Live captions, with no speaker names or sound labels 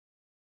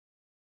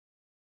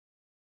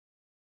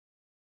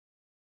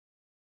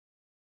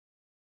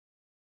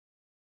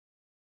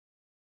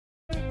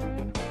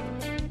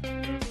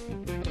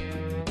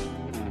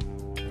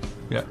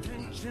Yeah.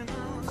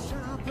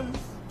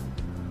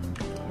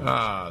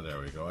 Ah,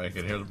 there we go. I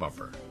can hear the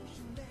bumper.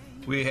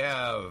 We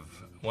have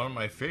one of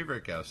my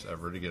favorite guests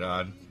ever to get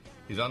on.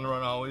 He's on the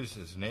run always.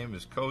 His name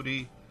is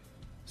Cody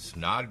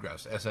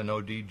Snodgres,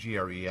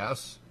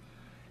 Snodgres.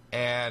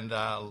 And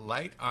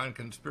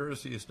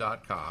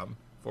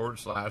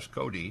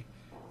lightonconspiracies.com/Cody.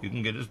 You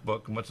can get his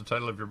book. And what's the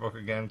title of your book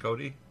again,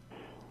 Cody?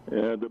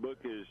 The book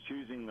is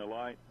Choosing the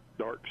Light,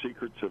 Dark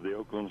Secrets of the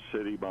Oakland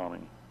City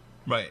Bombing.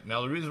 Right.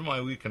 Now, the reason why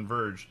we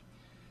converged,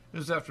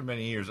 this is after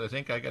many years. I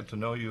think I got to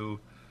know you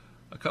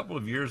a couple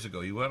of years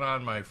ago. You went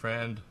on my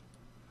friend,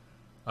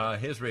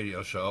 his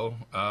radio show,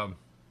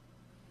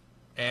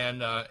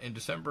 and in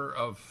December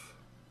of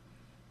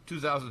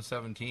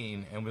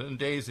 2017, and within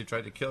days they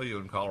tried to kill you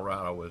in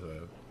Colorado with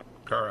a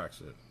car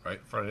accident,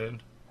 right, front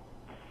end.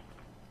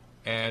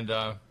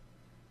 And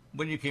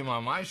when you came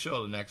on my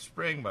show the next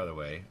spring, by the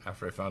way,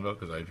 after I found out,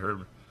 because I'd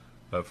heard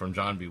from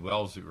John B.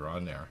 Wells that you were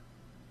on there,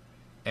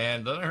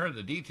 and then I heard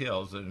the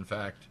details that, in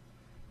fact,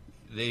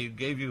 they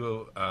gave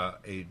you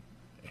a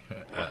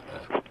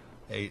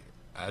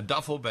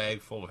duffel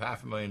bag full of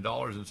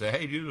 $500,000 and say,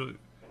 hey,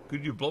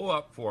 could you blow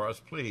up for us,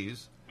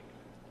 please,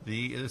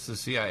 this is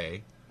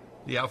CIA,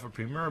 the Alpha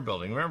Premier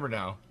building. Remember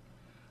now,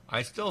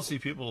 I still see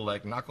people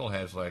like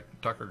knuckleheads like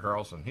Tucker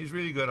Carlson. He's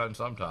really good on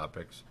some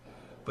topics,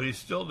 but he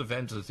still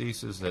defends the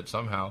thesis that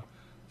somehow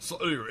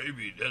Saudi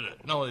Arabia did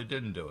it. No, they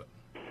didn't do it.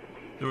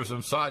 There were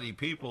some Saudi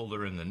people that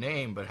are in the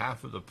name, but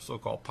half of the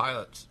so-called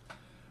pilots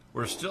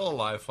were still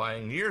alive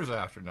flying years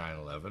after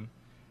 9/11,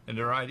 and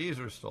their IDs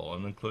were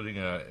stolen, including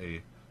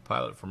a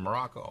pilot from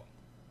Morocco.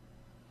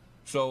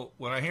 So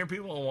when I hear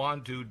people who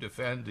want to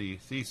defend the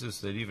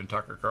thesis that even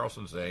Tucker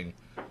Carlson's saying,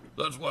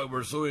 that's why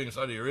we're suing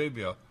Saudi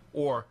Arabia,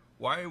 or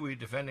why are we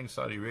defending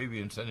Saudi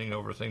Arabia and sending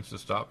over things to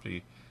stop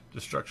the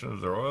destruction of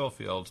their oil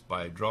fields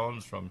by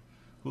drones from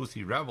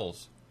Houthi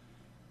rebels,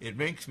 it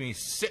makes me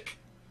sick,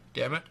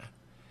 damn it.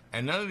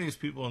 And none of these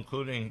people,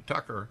 including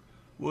Tucker,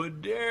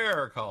 would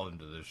dare call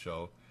into this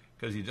show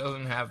because he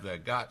doesn't have the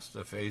guts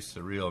to face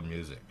the real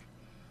music.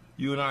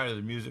 You and I are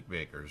the music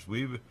makers.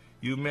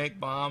 You make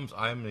bombs.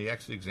 I'm the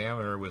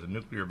ex-examiner with a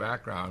nuclear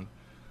background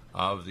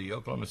of the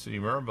Oklahoma City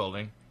Mirror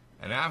building.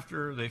 And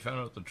after they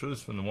found out the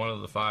truth from one of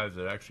the five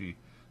that actually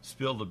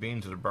spilled the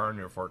beans at a bar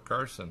near Fort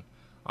Carson,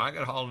 I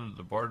got hauled into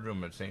the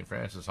boardroom at St.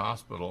 Francis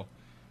Hospital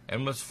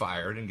and was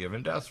fired and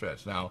given death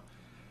threats. Now,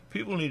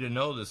 people need to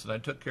know this, and I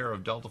took care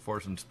of Delta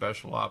Force and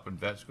Special Op and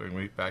vets going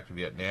right back to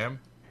Vietnam.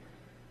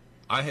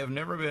 I have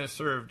never been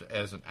served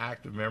as an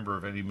active member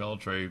of any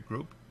military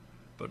group,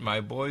 but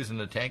my boys in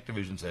the tank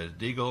division says,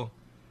 Deagle,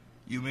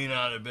 you may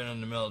not have been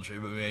in the military,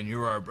 but man,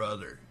 you're our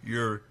brother.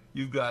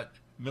 You've got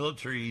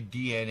military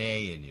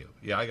DNA in you.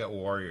 Yeah, I got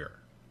warrior.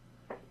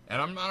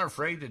 And I'm not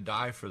afraid to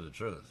die for the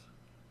truth.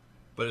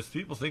 But if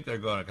people think they're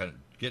going to kind of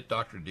get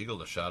Dr.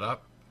 Deagle to shut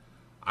up,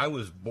 I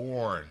was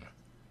born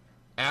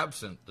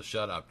absent the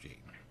shut up gene.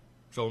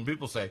 So when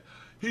people say,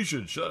 he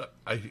should shut up,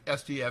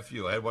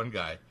 STFU, I had one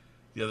guy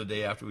the other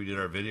day after we did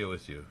our video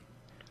with you.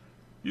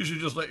 You should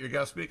just let your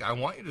guest speak. I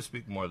want you to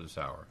speak more this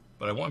hour.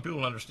 But I want people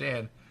to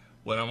understand,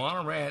 when I'm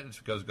on a rant, it's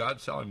because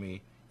God's telling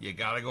me, you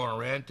got to go on a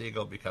rant,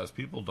 Deagle, because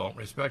people don't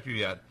respect you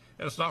yet.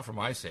 And it's not for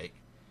my sake.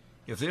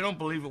 If they don't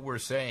believe what we're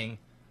saying,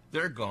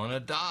 they're going to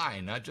die.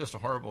 Not just a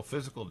horrible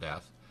physical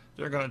death.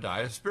 They're going to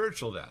die a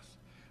spiritual death.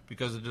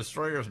 Because the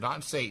destroyer is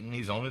not Satan.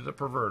 He's only the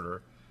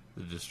perverter.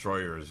 The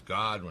destroyer is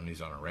God when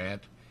he's on a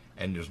rant.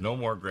 And there's no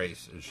more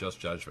grace. It's just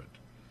judgment.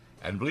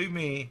 And believe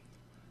me,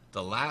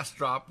 the last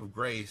drop of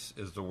grace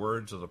is the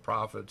words of the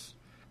prophets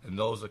and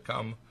those that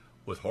come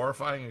with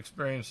horrifying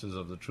experiences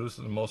of the truth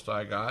of the Most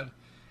High God.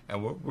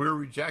 And we're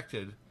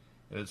rejected.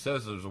 And it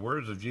says, there's the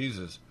words of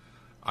Jesus,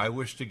 I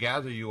wish to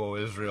gather you, O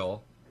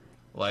Israel,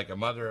 like a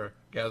mother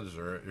gathers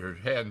her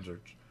hens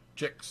or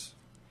chicks.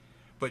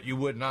 But you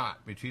would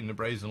not, between the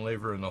brazen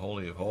laver and the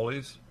Holy of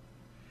Holies.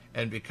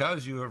 And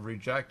because you have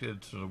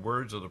rejected the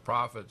words of the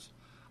prophets,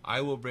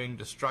 I will bring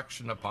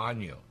destruction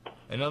upon you.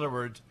 In other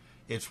words,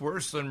 it's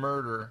worse than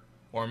murder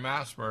or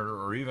mass murder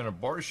or even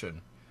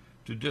abortion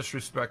to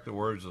disrespect the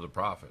words of the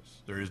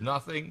prophets. There is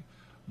nothing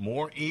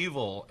more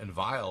evil and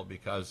vile,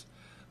 because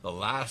the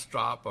last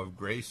drop of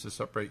grace to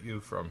separate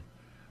you from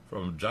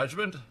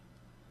judgment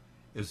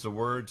is the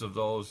words of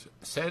those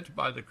sent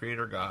by the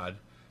Creator God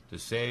to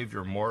save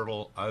your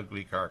mortal,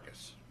 ugly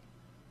carcass.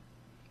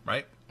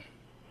 Right?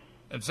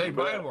 And save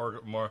my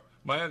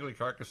ugly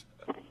carcass.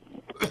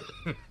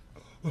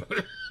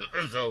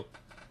 So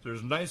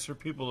there's nicer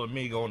people than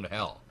me going to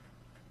hell.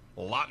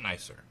 A lot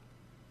nicer.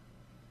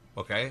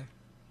 Okay?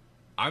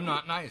 I'm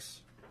not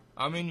nice.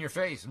 I'm in your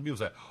face. And people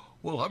say,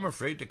 well, I'm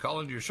afraid to call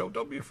into your show.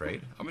 Don't be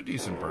afraid. I'm a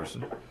decent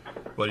person.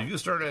 But if you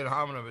start ad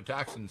hominem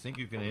attacks and think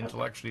you can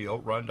intellectually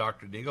outrun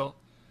Dr. Deagle,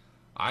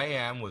 I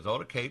am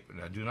without a cape,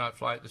 and I do not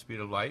fly at the speed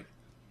of light.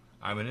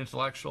 I'm an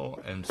intellectual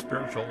and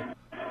spiritual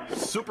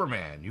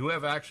Superman. You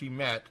have actually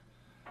met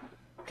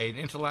an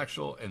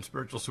intellectual and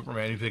spiritual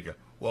Superman. You think,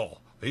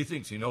 well, he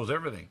thinks he knows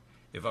everything.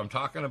 If I'm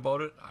talking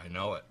about it, I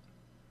know it.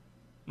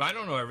 I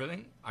don't know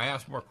everything. I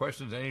ask more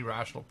questions than any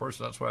rational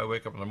person. That's why I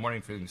wake up in the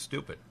morning feeling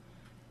stupid.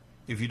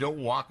 If you don't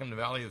walk in the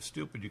valley of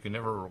stupid, you can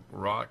never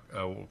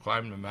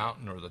climb the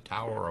mountain or the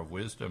tower of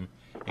wisdom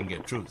and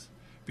get truth.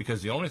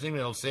 Because the only thing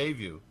that will save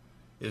you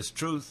is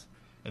truth,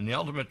 and the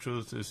ultimate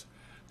truth is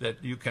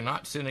that you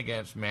cannot sin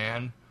against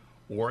man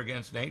or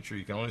against nature.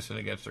 You can only sin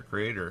against the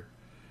Creator.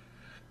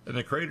 And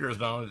the Creator is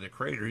not only the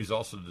Creator, He's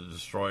also the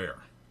destroyer.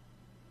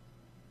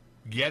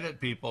 Get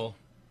it, people.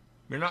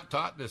 You're not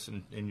taught this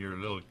in your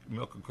little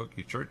milk and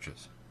cookie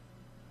churches.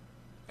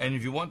 And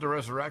if you want the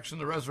resurrection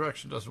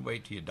doesn't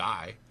wait till you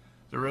die.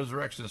 The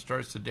resurrection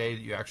starts the day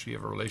that you actually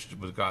have a relationship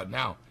with God.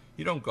 Now,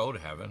 you don't go to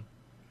heaven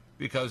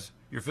because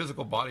your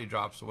physical body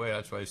drops away.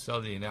 That's why I tell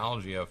the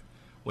analogy of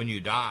when you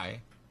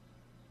die,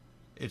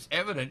 it's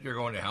evident you're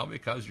going to hell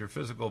because your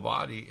physical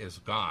body is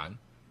gone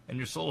and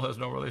your soul has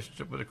no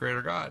relationship with the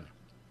Creator God.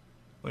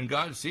 When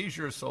God sees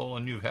your soul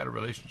and you've had a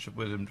relationship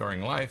with Him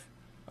during life,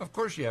 of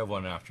course you have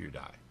one after you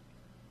die.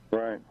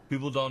 Right.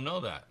 People don't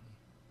know that.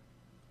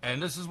 And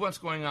this is what's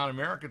going on in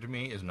America, to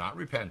me, is not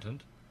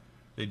repentant.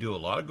 They do a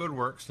lot of good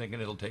works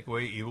thinking it'll take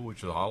away evil,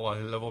 which is all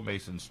high-level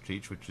Masons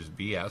teach, which is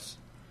BS.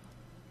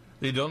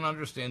 They don't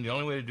understand the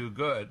only way to do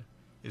good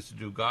is to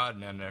do God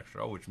and an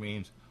extra, which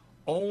means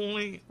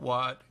only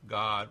what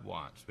God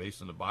wants,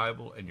 based on the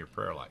Bible and your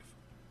prayer life.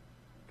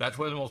 That's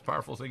why the most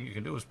powerful thing you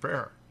can do is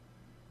prayer.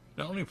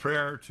 Not only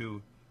prayer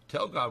to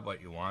tell God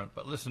what you want,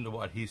 but listen to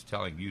what He's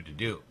telling you to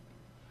do.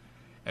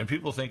 And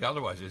people think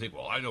otherwise. They think,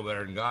 well, I know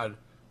better than God.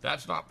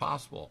 That's not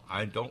possible.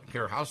 I don't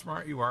care how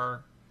smart you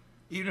are,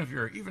 even if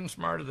you're even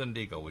smarter than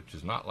Deagle, which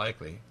is not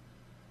likely.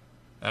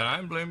 And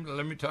I'm blamed,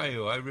 let me tell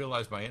you, I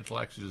realize my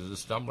intellect is a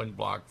stumbling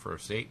block for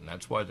Satan.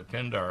 That's why the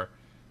Pindar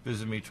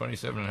visited me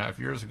 27 and a half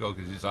years ago,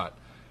 because he thought,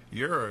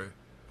 you're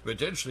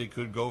potentially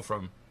could go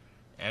from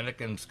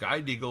Anakin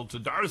Sky Deagle to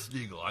Darth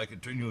Deagle. I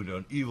could turn you into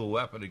an evil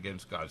weapon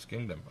against God's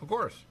kingdom. Of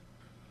course,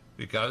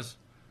 because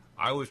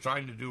I was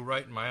trying to do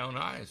right in my own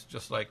eyes,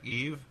 just like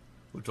Eve,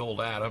 who told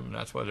Adam, and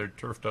that's why they're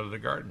turfed out of the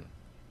garden.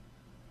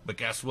 But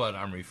guess what?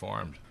 I'm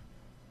reformed.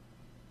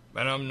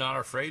 And I'm not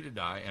afraid to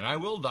die, and I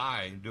will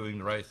die doing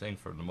the right thing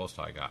for the Most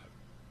High God.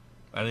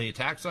 And the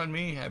attacks on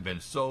me have been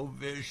so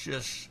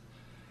vicious,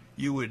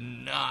 you would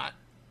not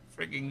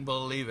freaking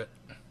believe it.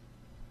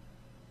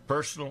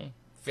 Personal,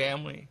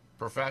 family,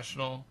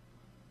 professional,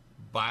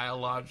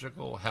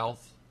 biological,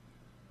 health.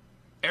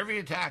 Every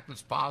attack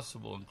that's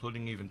possible,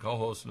 including even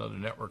co-hosts and other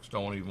networks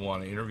don't even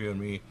want to interview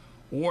me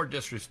or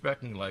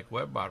disrespecting like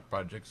Webbot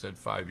Project said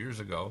 5 years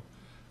ago.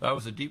 That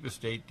was the deepest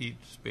state, deep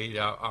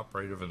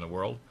operative in the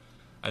world.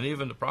 And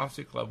even the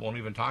Prophecy Club won't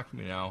even talk to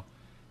me now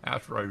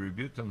after I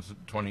rebuked them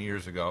 20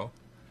 years ago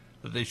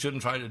that they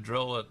shouldn't try to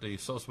drill at the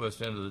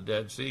southwest end of the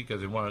Dead Sea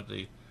because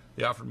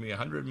they offered me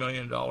 $100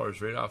 million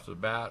right off the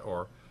bat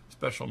or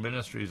special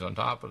ministries on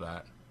top of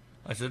that.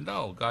 I said,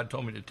 no, God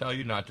told me to tell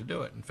you not to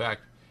do it. In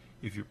fact,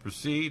 if you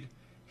proceed,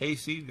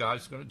 hayseed,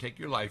 God's going to take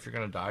your life. You're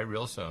going to die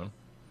real soon.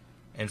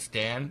 And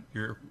Stan,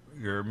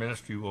 your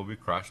ministry will be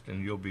crushed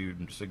and you'll be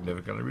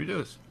significantly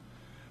reduced.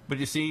 But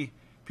you see,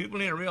 people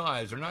need to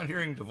realize they're not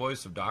hearing the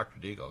voice of Dr.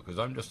 Deagle, because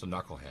I'm just a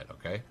knucklehead,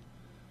 okay?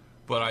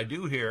 But I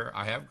do hear,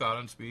 I have God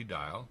on speed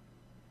dial,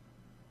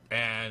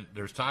 and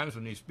there's times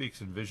when he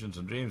speaks in visions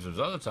and dreams. There's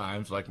other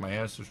times, like my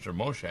ancestor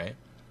Moshe,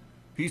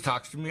 he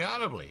talks to me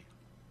audibly.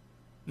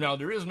 Now,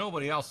 there is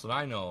nobody else that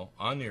I know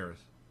on the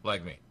earth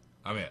like me.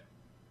 I'm it.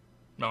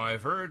 Now,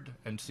 I've heard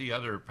and see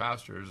other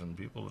pastors and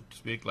people that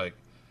speak like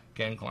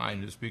Ken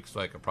Klein, who speaks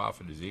like a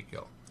prophet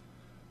Ezekiel.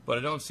 But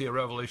I don't see a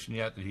revelation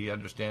yet that he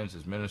understands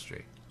his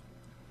ministry.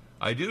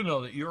 I do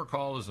know that your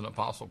call is an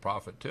apostle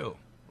prophet too,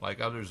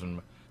 like others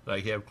that I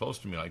have close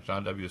to me, like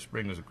John W.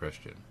 Spring is a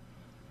Christian,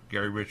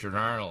 Gary Richard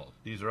Arnold.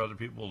 These are other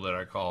people that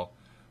I call,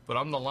 but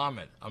I'm the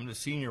Lamed. I'm the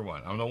senior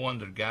one. I'm the one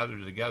that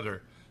gathered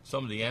together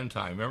some of the end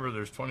time. Remember,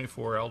 there's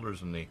 24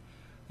 elders in the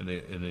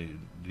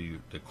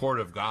court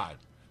of God.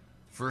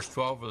 The first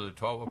 12 are the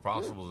 12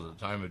 apostles at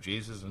the time of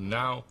Jesus, and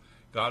now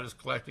God is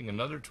collecting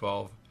another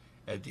 12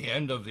 at the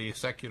end of the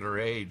secular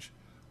age,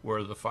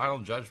 where the final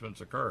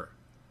judgments occur.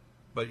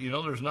 But you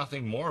know, there's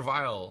nothing more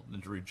vile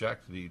than to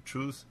reject the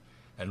truth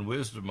and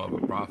wisdom of a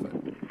prophet.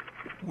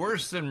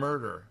 Worse than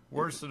murder,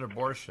 worse than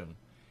abortion,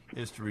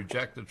 is to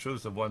reject the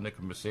truth of one that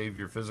can save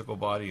your physical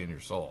body and your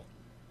soul.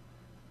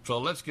 So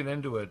let's get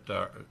into it,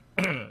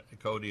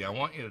 Cody. I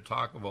want you to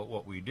talk about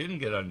what we didn't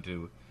get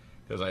into,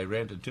 because I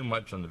ranted too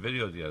much on the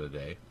video the other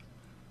day.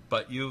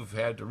 But you've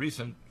had a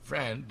recent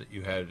friend that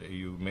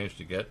you managed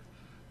to get,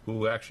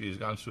 who actually has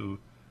gone through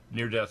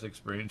near-death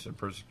experience and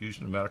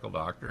persecution, a medical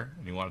doctor,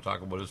 and you want to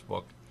talk about his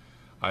book.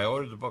 I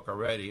ordered the book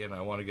already, and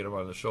I want to get him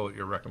on the show at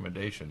your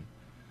recommendation.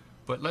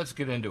 But let's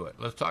get into it.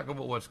 Let's talk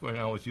about what's going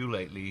on with you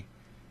lately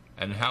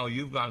and how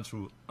you've gone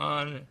through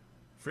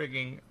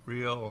unfrigging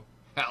real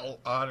hell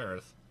on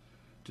earth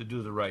to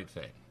do the right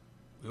thing.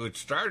 Which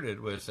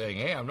started with saying,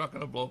 hey, I'm not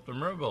going to blow up the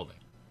Murrah building,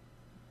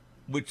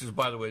 which is,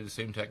 by the way, the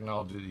same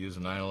technology they use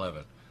in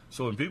 9/11.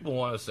 So when people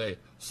want to say,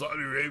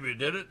 Saudi Arabia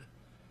did it,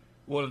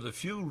 one of the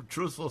few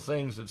truthful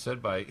things that's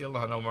said by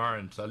Ilhan Omar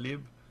and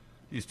Talib,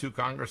 these two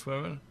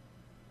congresswomen,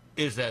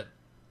 is that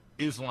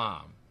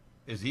Islam,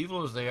 as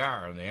evil as they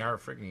are, and they are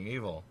freaking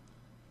evil,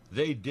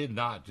 they did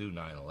not do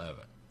 9/11.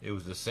 It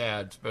was the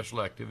sad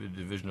Special Activity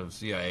Division of the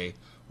CIA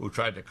who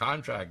tried to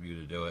contract you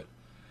to do it.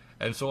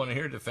 And so when I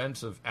hear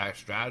defensive act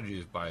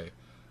strategies by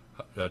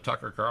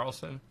Tucker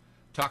Carlson,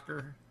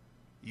 Tucker,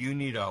 you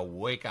need to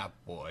wake up,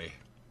 boy.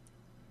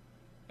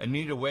 And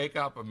need to wake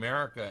up,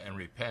 America, and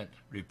repent.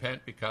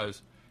 Repent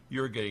because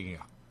you're getting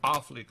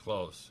awfully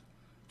close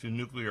to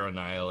nuclear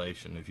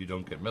annihilation if you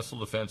don't get missile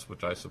defense,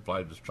 which I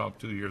supplied to Trump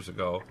 2 years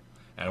ago.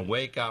 And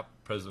wake up,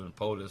 President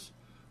POTUS,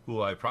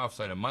 who I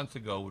prophesied a month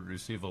ago would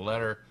receive a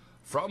letter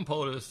from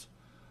POTUS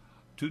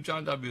to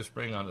John W.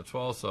 Spring on the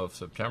 12th of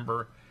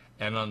September.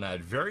 And on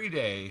that very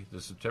day,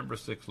 the September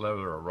 6th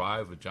letter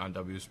arrived with John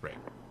W. Spring.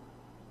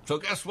 So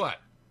guess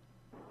what?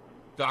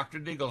 Dr.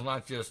 Deagle's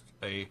not just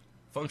a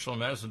functional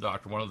medicine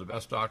doctor, one of the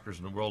best doctors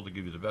in the world to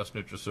give you the best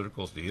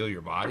nutraceuticals to heal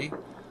your body.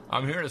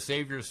 I'm here to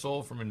save your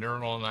soul from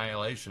eternal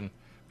annihilation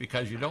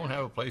because you don't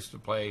have a place to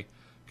play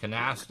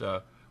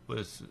canasta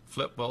with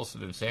Flip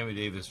Wilson and Sammy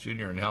Davis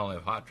Jr. in hell and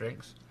have hot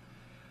drinks.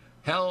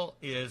 Hell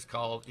is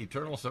called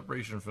eternal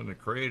separation from the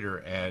Creator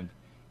and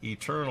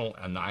eternal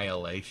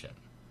annihilation.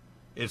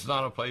 It's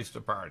not a place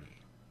to party,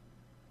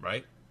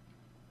 right?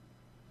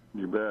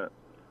 You bet.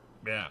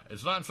 Yeah,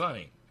 it's not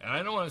funny. And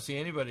I don't want to see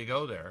anybody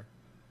go there.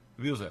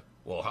 People say,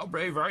 well, how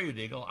brave are you,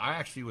 Deagle? I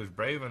actually was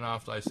brave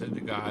enough that I said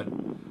to God,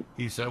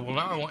 he said, well,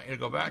 now I want you to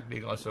go back,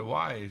 Deagle. I said,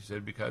 why? He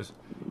said, because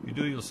you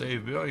do, you'll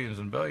save billions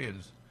and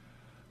billions.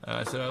 And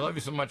I said, I love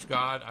you so much,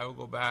 God, I will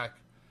go back.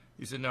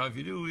 He said, now, if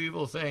you do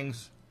evil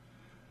things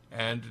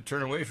and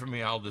turn away from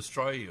me, I'll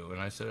destroy you.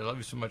 And I said, I love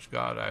you so much,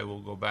 God, I will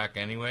go back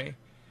anyway.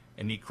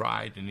 And he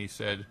cried, and he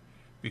said,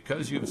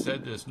 because you've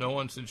said this, no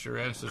one since your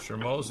ancestor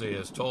Moses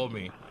has told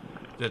me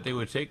that they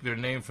would take their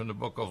name from the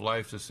book of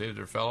life to save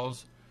their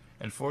fellows.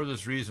 And for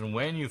this reason,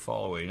 when you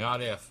fall away,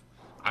 not if,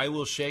 I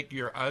will shake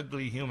your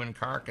ugly human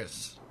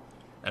carcass,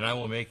 and I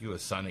will make you a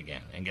son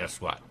again. And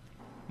guess what?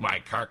 My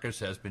carcass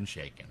has been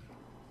shaken.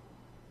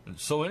 And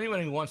so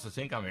anyone who wants to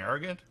think I'm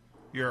arrogant,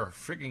 you're a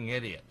freaking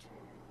idiot.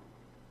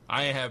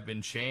 I have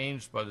been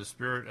changed by the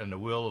Spirit and the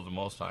will of the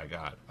Most High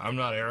God. I'm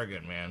not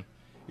arrogant, man.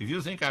 If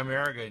you think I'm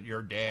arrogant,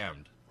 you're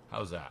damned.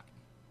 How's that?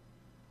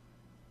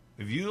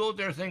 If you out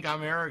there think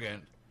I'm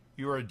arrogant,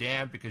 you are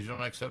damned because you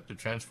don't accept the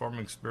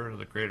transforming Spirit of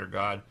the Creator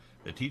God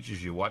that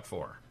teaches you what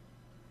for,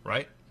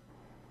 right?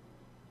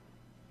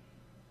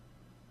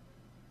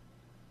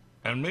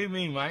 And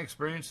maybe my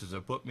experiences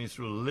have put me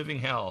through living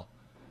hell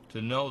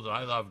to know that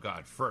I love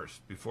God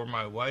first, before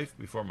my wife,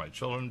 before my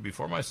children,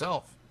 before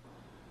myself.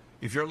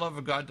 If your love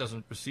of God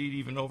doesn't proceed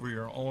even over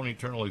your own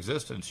eternal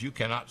existence, you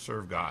cannot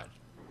serve God,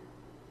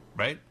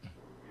 right?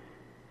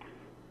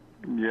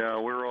 Yeah,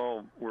 we've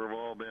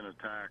all been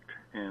attacked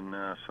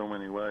in so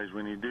many ways.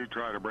 When you do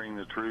try to bring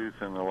the truth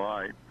and the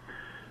light,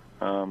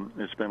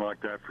 it's been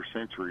like that for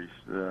centuries.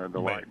 The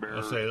light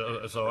bearers.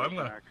 So I'm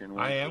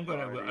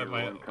going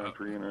one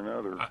country and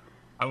another.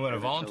 I'm going to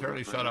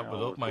voluntarily shut up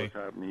without my. What's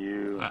happened to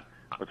you?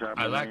 What's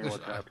happening to me?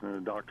 What's happening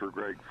to Dr.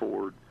 Greg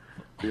Ford,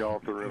 the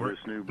author of this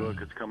new book?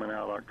 It's coming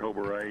out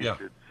October 8th. Yeah.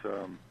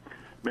 It's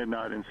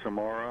Midnight in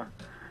Samara,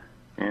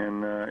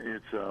 and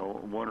it's a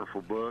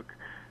wonderful book.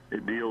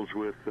 It deals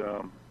with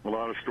a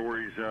lot of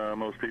stories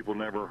most people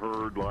never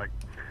heard, like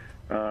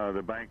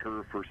the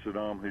banker for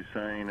Saddam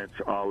Hussein.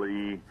 It's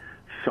Ali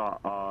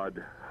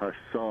Saad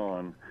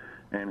Hassan,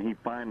 and he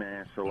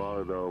financed a lot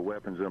of the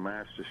weapons of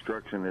mass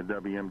destruction that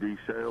WMD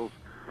sells,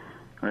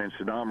 and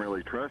Saddam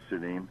really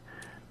trusted him.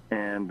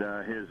 And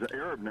his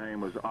Arab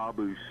name was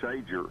Abu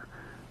Sager,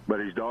 but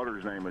his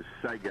daughter's name is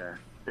Sega,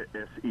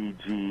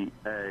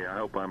 S-E-G-A. I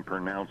hope I'm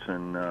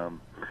pronouncing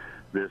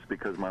this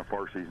because my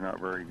Farsi's not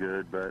very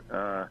good. But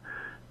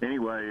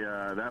anyway,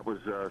 that was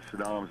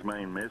Saddam's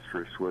main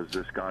mistress, was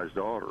this guy's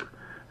daughter.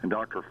 And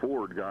Dr.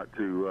 Ford got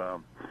to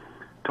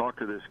talk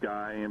to this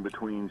guy in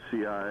between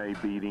CIA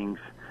beatings.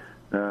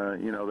 They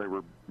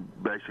were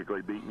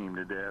basically beating him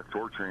to death,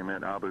 torturing him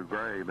at Abu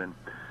Ghraib. And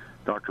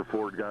Dr.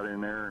 Ford got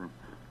in there and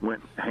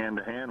went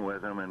hand-to-hand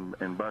with him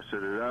and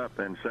busted it up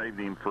and saved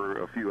him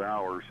for a few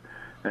hours.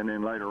 And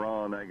then later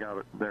on, they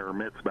got their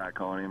mitts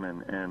back on him,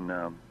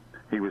 and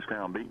he was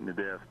found beaten to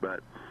death.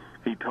 But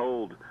he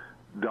told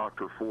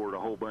Dr. Ford a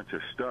whole bunch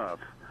of stuff,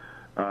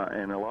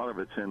 and a lot of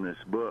it's in this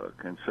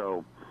book. And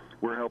so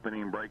we're helping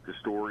him break the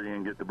story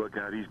and get the book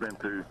out. He's been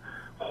through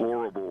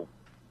horrible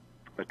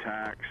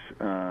attacks.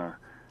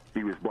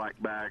 He was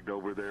black-bagged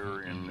over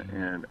there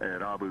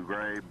at Abu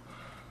Ghraib,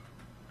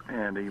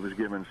 and he was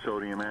given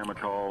sodium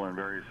amytal and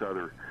various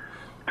other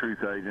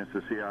truth agents.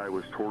 The CIA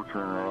was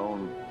torturing our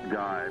own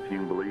guy, if you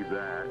can believe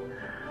that.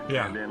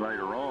 Yeah. And then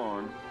later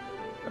on,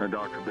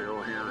 Dr.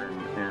 Bill here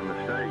in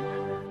the States.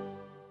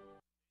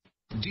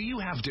 Do you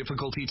have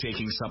difficulty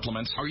taking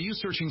supplements? Are you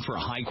searching for a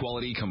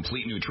high-quality,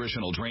 complete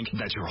nutritional drink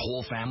that your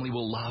whole family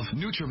will love?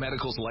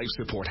 NutriMedical's Life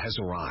Support has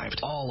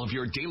arrived. All of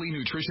your daily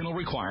nutritional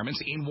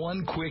requirements in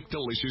one quick,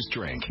 delicious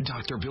drink.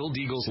 Dr. Bill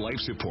Deagle's Life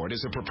Support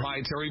is a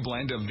proprietary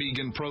blend of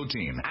vegan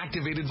protein,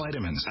 activated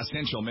vitamins,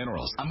 essential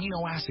minerals,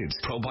 amino acids,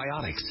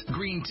 probiotics,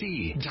 green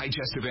tea,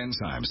 digestive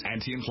enzymes,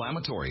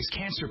 anti-inflammatories,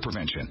 cancer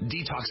prevention,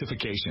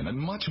 detoxification, and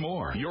much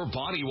more. Your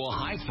body will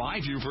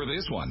high-five you for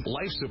this one.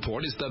 Life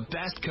Support is the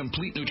best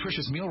complete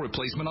nutritious meal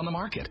replacement on the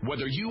market.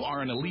 Whether you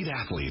are an elite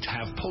athlete,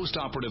 have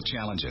post-operative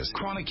challenges,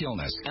 chronic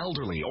illness,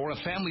 elderly, or a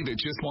family that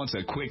just wants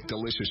a quick,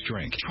 delicious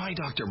drink, try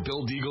Dr.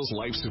 Bill Deagle's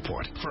Life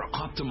Support for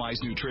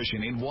optimized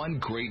nutrition in one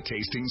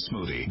great-tasting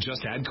smoothie.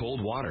 Just add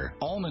cold water,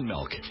 almond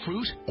milk,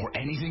 fruit, or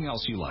anything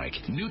else you like.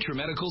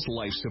 NutriMedical's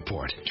Life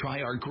Support.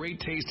 Try our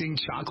great-tasting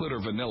chocolate or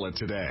vanilla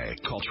today.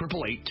 Call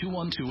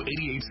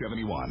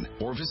 888-212-8871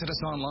 or visit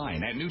us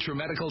online at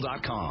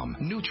NutriMedical.com.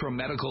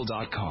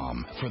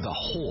 NutriMedical.com for the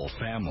whole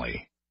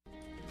family.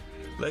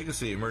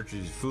 Legacy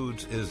Emergency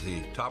Foods is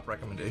the top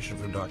recommendation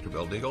from Dr.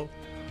 Bill Deagle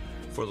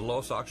for the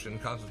lowest oxygen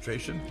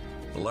concentration,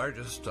 the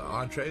largest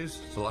entrees,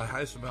 the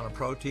highest amount of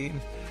protein,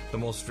 the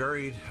most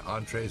varied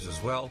entrees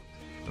as well,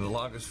 and the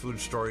longest food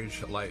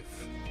storage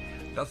life.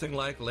 Nothing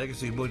like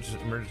Legacy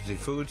Emergency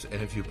Foods,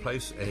 and if you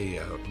place a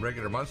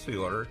regular monthly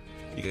order,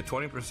 you get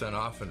 20%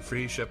 off and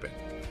free shipping.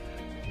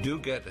 Do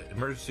get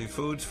Emergency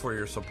Foods for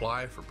your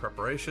supply for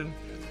preparation,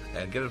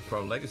 and get it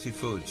from Legacy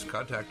Foods.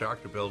 Contact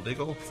Dr. Bill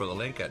Deagle for the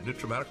link at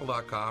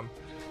NutriMedical.com.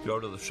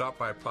 Go to the Shop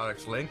by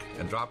Products link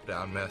and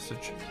drop-down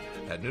message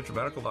at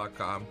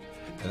NutriMedical.com,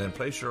 and then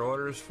place your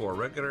orders for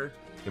regular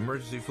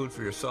emergency food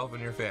for yourself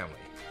and your family.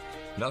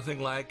 Nothing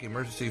like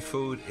emergency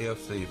food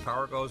if the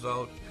power goes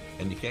out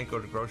and you can't go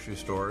to grocery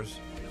stores,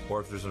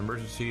 or if there's an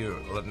emergency or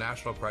a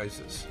national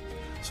crisis.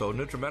 So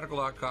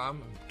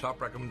NutriMedical.com, top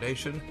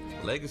recommendation,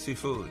 Legacy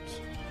Foods.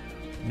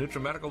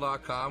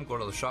 NutriMedical.com, go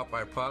to the Shop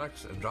by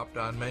Products and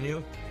drop-down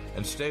menu,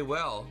 and stay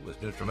well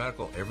with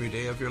NutriMedical every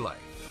day of your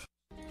life.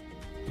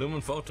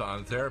 Lumen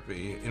photon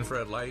therapy,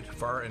 infrared light,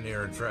 far and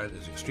near infrared,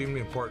 is extremely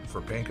important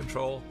for pain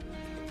control,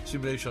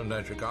 stimulation of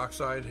nitric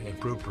oxide,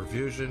 improved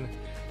perfusion,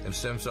 and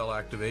stem cell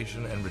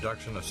activation and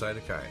reduction of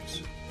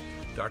cytokines.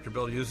 Dr.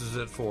 Bill uses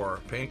it for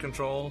pain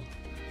control,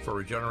 for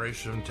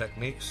regeneration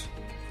techniques,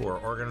 for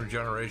organ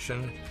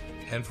regeneration,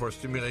 and for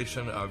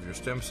stimulation of your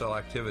stem cell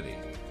activity.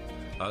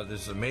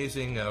 This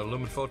amazing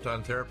lumen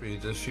photon therapy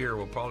this year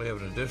will probably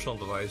have an additional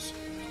device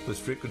with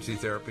frequency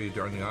therapy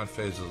during the on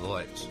phase of the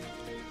lights.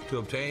 To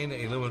obtain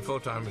a lumen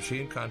photon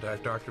machine,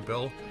 contact Dr.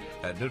 Bill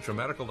at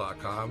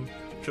NutriMedical.com,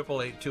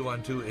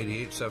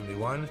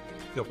 888-212-8871.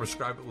 He'll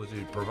prescribe it with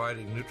you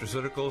providing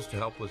nutraceuticals to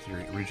help with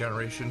your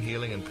regeneration,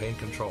 healing, and pain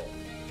control.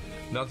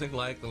 Nothing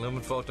like the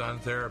lumen photon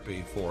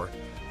therapy for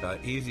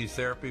easy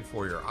therapy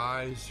for your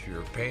eyes,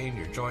 your pain,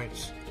 your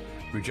joints,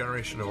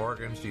 regeneration of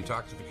organs,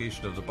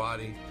 detoxification of the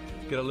body.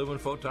 Get a lumen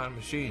photon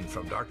machine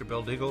from Dr.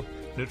 Bill Deagle,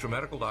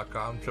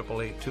 NutriMedical.com,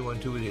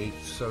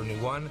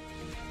 888-212-8871.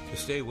 To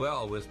stay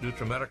well with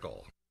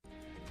NutriMedical.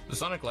 The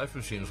Sonic Life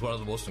Machine is one of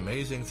the most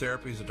amazing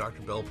therapies that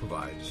Dr. Bill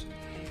provides.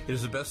 It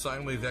is the best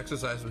sine wave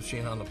exercise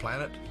machine on the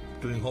planet,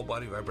 doing whole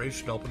body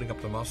vibration, opening up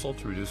the muscle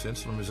to reduce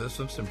insulin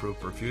resistance, improve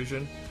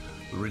perfusion,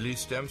 release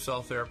stem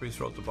cell therapy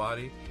throughout the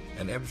body,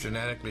 and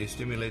epigenetically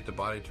stimulate the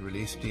body to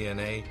release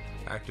DNA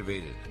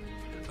activated.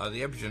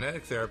 The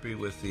epigenetic therapy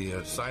with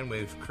the sine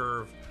wave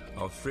curve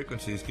of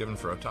frequencies given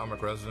for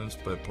atomic resonance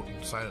by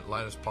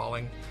Linus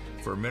Pauling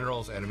for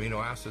minerals and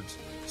amino acids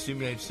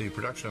stimulates the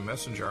production of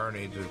messenger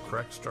RNA to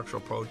correct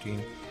structural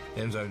protein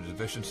enzyme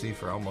deficiency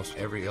for almost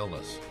every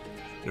illness.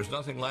 There's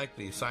nothing like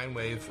the sine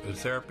wave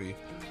therapy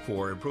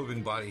for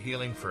improving body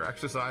healing for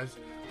exercise,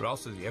 but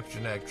also the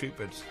epigenetic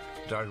treatments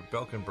Dr.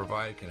 Bill can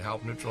provide can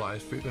help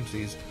neutralize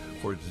frequencies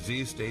for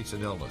disease states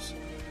and illness.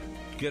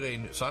 Get a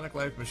Sonic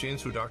Life machine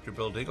through Dr.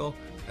 Bill Deagle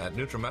at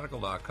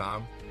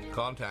NutriMedical.com.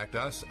 Contact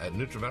us at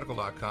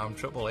NutriMedical.com,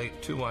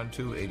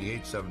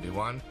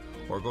 888-212-8871,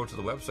 or go to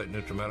the website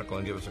NutriMedical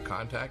and give us a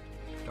contact.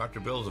 Dr.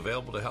 Bill is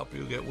available to help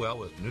you get well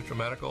with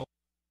NutriMedical.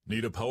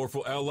 Need a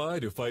powerful ally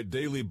to fight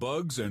daily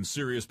bugs and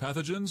serious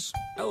pathogens?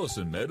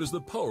 Allicin Med is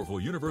the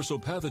powerful universal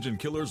pathogen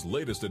killer's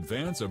latest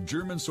advance of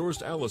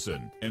German-sourced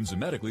allicin,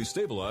 enzymatically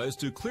stabilized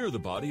to clear the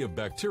body of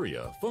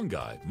bacteria,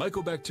 fungi,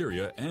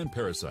 mycobacteria, and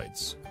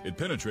parasites. It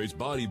penetrates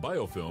body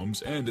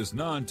biofilms and is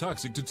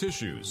non-toxic to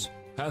tissues.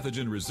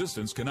 Pathogen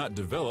resistance cannot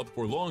develop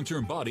for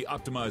long-term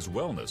body-optimized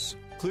wellness.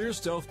 Clear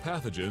stealth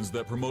pathogens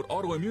that promote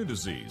autoimmune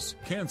disease,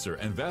 cancer,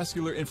 and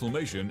vascular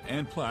inflammation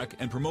and plaque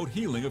and promote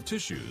healing of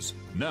tissues.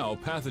 Now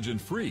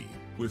pathogen-free.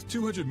 With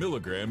 200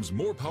 milligrams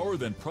more power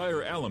than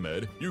prior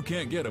Alamed, you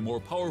can't get a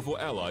more powerful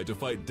ally to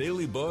fight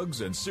daily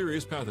bugs and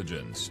serious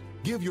pathogens.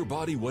 Give your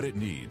body what it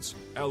needs.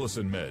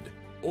 Allicin Med.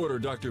 Order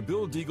Dr.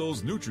 Bill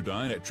Deagle's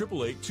Nutridyne at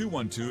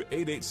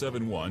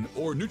 888-212-8871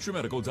 or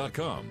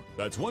NutriMedical.com.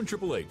 That's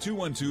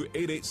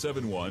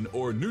 1-888-212-8871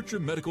 or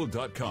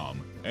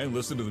NutriMedical.com. And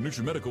listen to the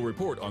NutriMedical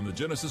Report on the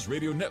Genesis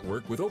Radio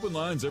Network with open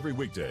lines every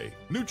weekday.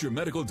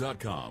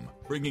 NutriMedical.com,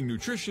 bringing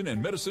nutrition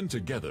and medicine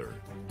together.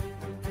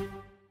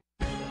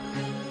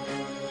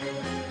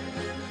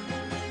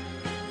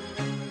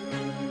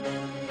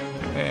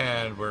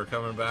 we're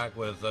coming back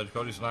with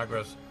Cody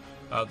Snodgres.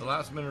 The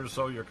last minute or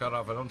so, you're cut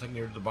off. I don't think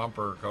you heard the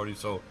bumper, Cody,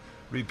 so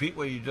repeat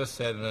what you just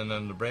said, and then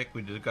on the break,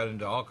 we got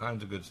into all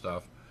kinds of good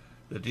stuff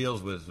that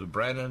deals with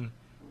Brennan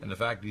and the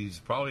fact that he's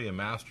probably a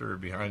master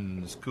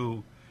behind this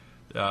coup.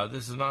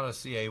 This is not a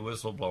CIA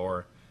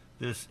whistleblower.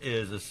 This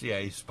is a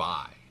CIA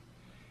spy.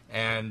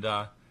 And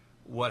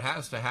what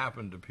has to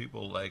happen to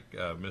people like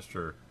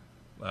Mr.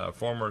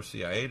 Former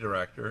CIA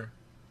Director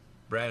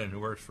Brennan,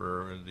 who works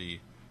for the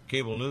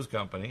cable news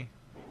company,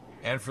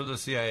 and for the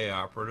CIA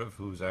operative,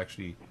 who's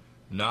actually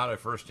not a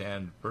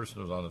first-hand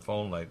person who's on the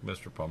phone like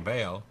Mr.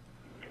 Pompeo,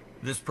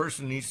 this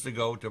person needs to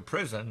go to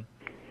prison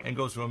and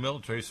go to a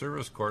military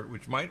service court,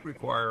 which might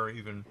require,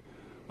 even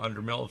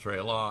under military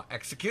law,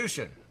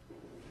 execution.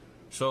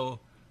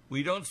 So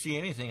we don't see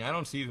anything. I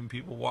don't see even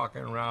people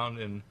walking around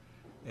in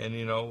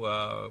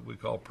we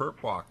call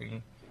perp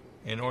walking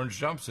in orange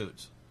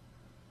jumpsuits.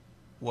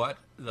 What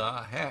the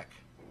heck?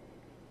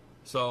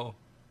 So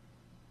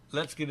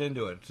let's get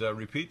into it.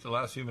 Repeat the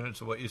last few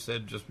minutes of what you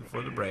said just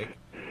before the break,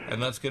 and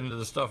let's get into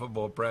the stuff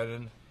about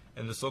Brennan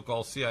and the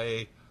so-called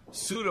CIA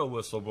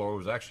pseudo-whistleblower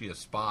who's actually a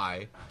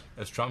spy,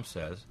 as Trump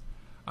says.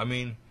 I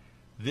mean,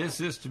 this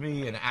is, to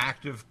me, an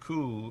active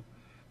coup,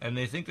 and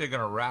they think they're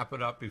going to wrap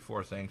it up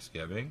before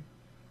Thanksgiving.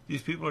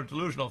 These people are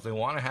delusional. If they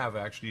want to have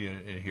actually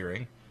a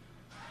hearing,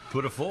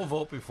 put a full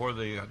vote before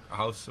the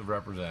House of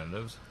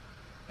Representatives,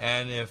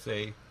 and if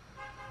they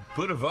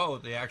put a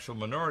vote, the actual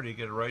minority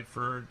get a right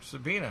for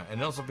subpoena,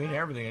 and they'll subpoena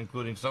everything,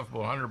 including stuff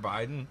about Hunter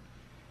Biden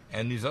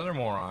and these other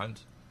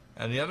morons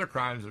and the other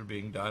crimes that are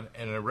being done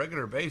on a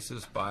regular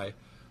basis by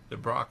the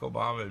Barack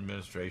Obama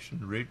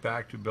administration, right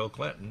back to Bill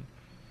Clinton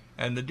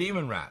and the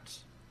demon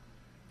rats.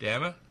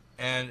 Damn it.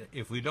 And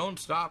if we don't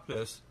stop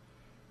this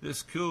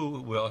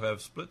coup will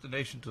have split the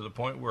nation to the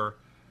point where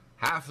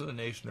half of the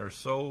nation are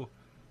so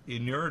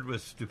inured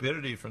with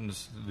stupidity from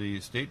the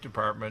State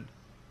Department,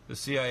 the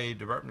CIA,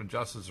 Department of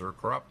Justice are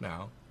corrupt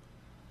now,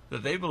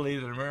 that they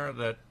believe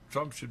that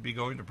Trump should be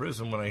going to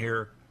prison. When I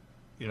hear,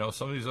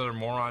 some of these other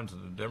morons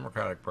in the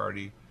Democratic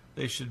Party,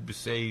 they should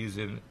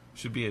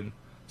should be in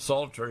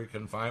solitary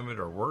confinement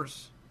or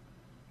worse.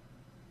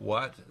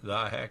 What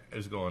the heck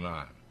is going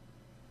on?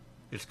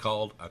 It's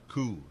called a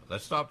coup.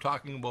 Let's stop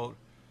talking about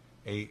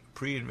a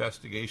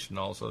pre-investigation,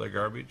 all this other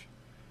garbage.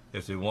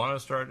 If they want to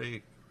start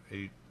a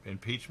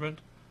impeachment,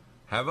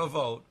 have a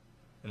vote,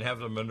 and have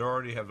the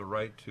minority have the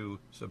right to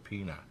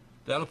subpoena.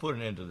 That'll put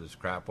an end to this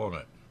crap, won't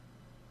it?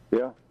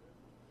 Yeah.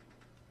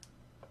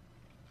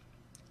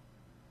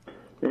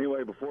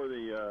 Anyway, before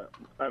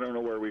I don't know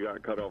where we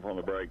got cut off on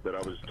the break, but I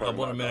was talking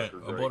about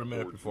a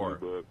minute before.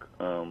 Book.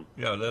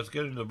 Let's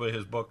get into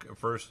his book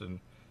first and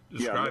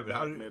describe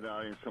it.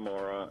 Midnight in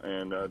Samara,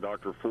 and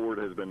Dr. Ford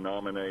has been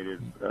nominated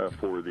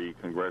for the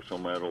Congressional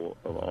Medal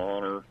of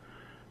Honor,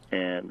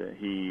 and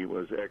he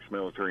was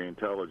ex-military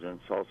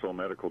intelligence, also a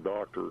medical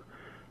doctor.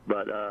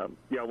 But,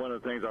 one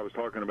of the things I was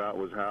talking about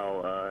was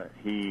how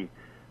he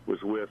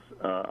was with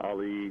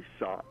Ali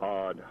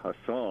Saad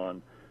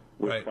Hassan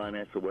with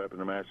financial weapon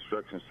and mass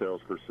destruction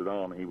cells for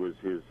Saddam.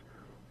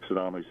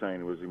 Saddam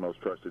Hussein was the most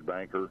trusted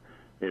banker.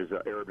 His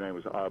Arab name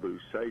was Abu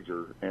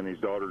Sager, and his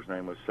daughter's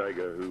name was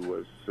Sega, who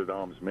was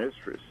Saddam's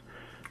mistress.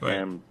 Right.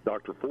 And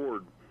Dr.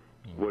 Ford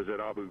was at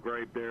Abu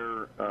Ghraib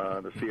there.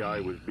 The CIA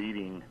was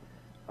beating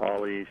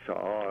Ali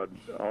Saad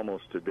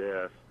almost to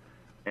death.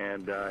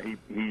 And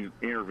he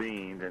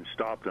intervened and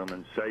stopped him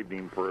and saved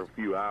him for a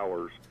few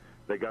hours.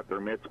 They got their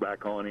mitts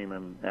back on him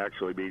and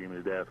actually beat him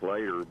to death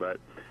later.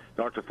 But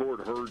Dr. Ford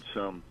heard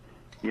some,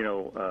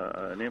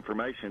 an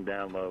information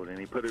download, and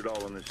he put it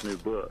all in this new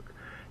book.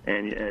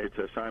 And it's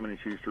a Simon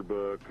 & Schuster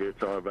book.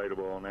 It's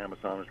available on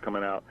Amazon. It's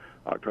coming out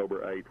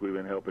October 8th. We've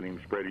been helping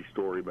him spread his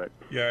story. But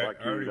like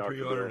you, Dr.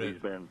 Bill,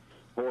 he's been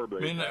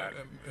horribly attacked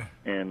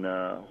and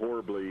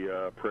horribly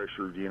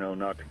pressured,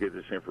 not to get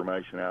this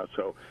information out.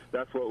 So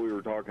that's what we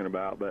were talking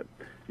about. But,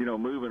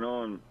 moving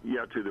on,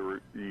 to the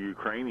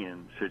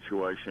Ukrainian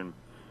situation,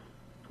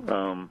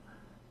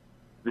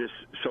 this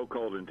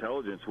so-called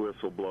intelligence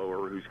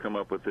whistleblower who's come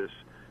up with this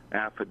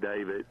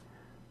affidavit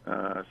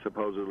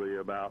supposedly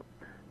about,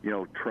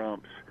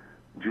 Trump's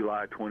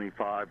July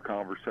 25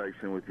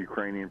 conversation with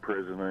Ukrainian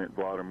President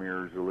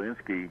Vladimir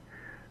Zelensky.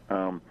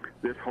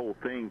 This whole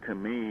thing, to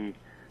me,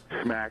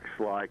 smacks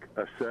like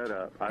a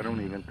setup. I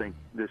don't even think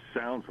this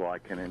sounds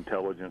like an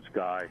intelligence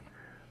guy.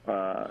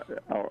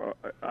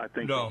 I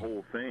think the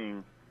whole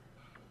thing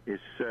is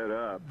set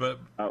up. But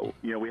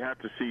we have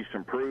to see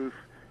some proof,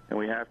 and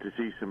we have to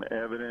see some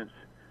evidence.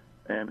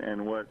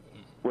 And what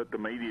the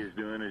media is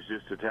doing is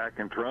just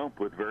attacking Trump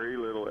with very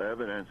little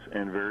evidence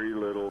and very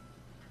little.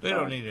 They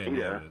don't need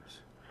any evidence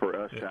for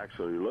us to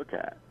actually look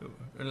at.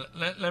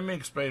 Let me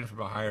explain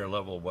from a higher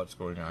level what's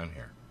going on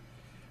here.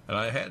 And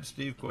I had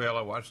Steve Quayle.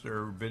 I watched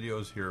their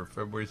videos here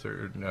February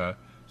 3rd,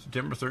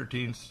 September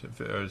 13th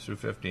through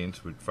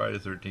 15th, Friday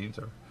 13th,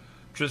 or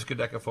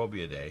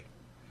Triskaidekaphobia Day,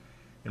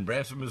 in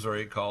Branson,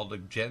 Missouri, called the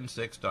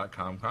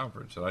Gen6.com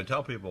conference. And I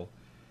tell people,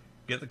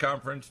 get the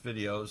conference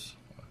videos,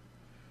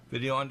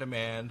 video on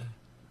demand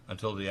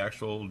until the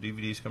actual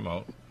DVDs come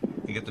out.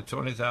 You get the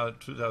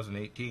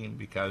 2018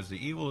 because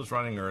the evil that's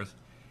running Earth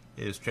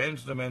is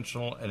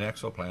transdimensional and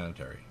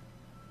exoplanetary.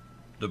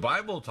 The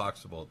Bible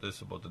talks about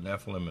this, about the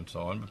Nephilim and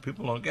so on, but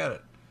people don't get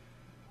it.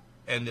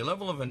 And the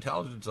level of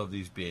intelligence of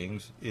these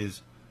beings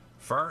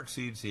far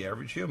exceeds the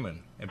average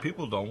human. And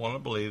people don't want to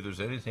believe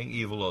there's anything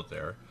evil out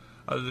there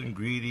other than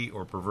greedy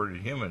or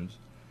perverted humans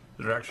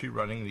that are actually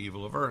running the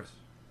evil of Earth.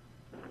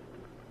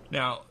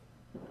 Now,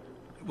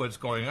 what's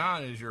going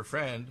on is your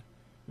friend,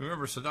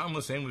 remember Saddam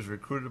Hussein was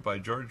recruited by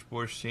George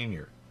Bush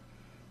Sr.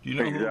 Do you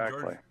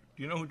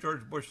know who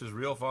George Bush's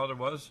real father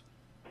was?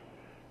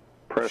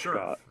 Prescott.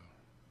 Sherf.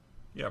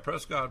 Yeah,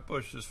 Prescott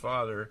Bush's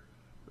father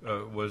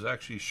was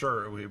actually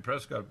Sherf.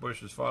 Prescott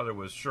Bush's father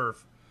was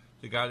Sherf,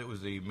 the guy that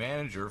was the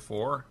manager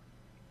for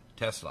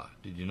Tesla.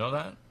 Did you know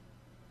that?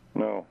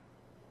 No.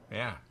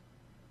 Yeah.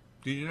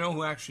 Did you know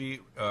who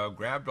actually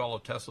grabbed all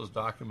of Tesla's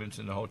documents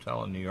in the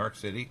hotel in New York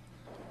City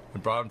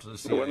and brought them to the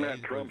CIA? Wasn't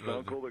that Trump's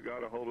uncle that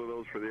got a hold of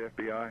those for the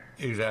FBI?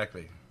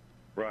 Exactly.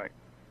 Right.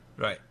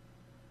 Right.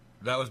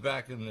 That was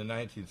back in the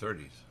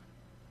 1930s.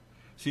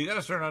 So you got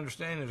to start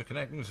understanding there's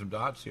connecting some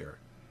dots here.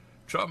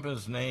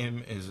 Trump's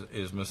name,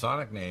 his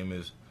Masonic name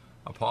is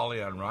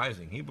Apollyon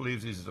Rising. He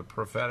believes he's the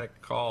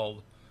prophetic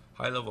called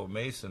high-level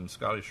Mason,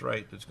 Scottish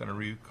Rite, that's going to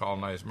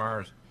recolonize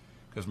Mars.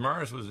 Because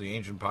Mars was the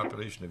ancient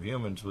population of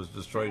humans, was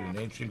destroyed in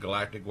ancient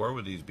galactic war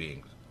with these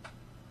beings.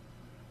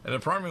 And the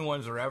primary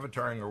ones that are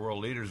avataring our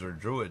world leaders are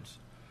druids.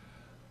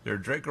 They're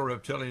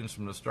Draco-reptilians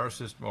from the star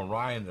system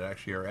Orion that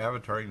actually are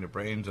avataring the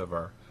brains of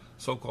our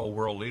so-called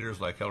world leaders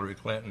like Hillary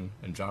Clinton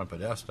and John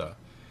Podesta.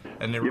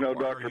 And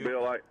Dr.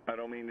 Bill, I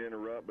don't mean to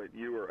interrupt, but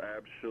you are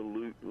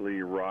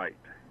absolutely right.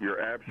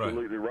 You're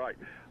absolutely right.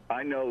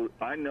 I know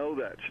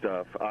that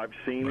stuff. I've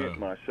seen it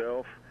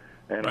myself,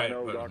 and I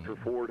know Dr.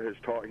 Ford has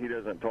talked. He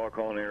doesn't talk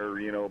on air,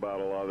 about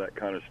a lot of that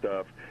kind of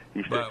stuff.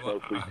 He sticks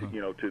mostly,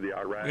 to the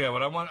Iraq. Yeah,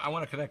 but I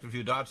want to connect a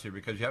few dots here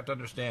because you have to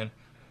understand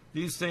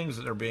these things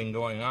that are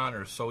going on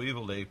are so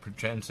evil they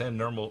transcend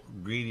normal,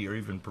 greedy, or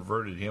even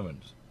perverted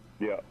humans.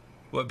 Yeah.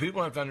 What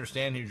people have to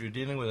understand is you're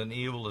dealing with an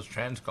evil that's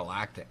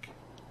transgalactic.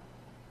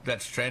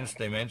 That's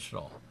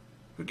transdimensional.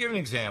 To give an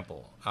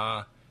example,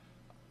 I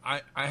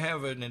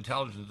have an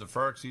intelligence that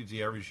far exceeds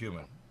the average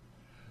human.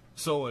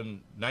 So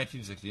in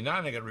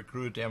 1969, I got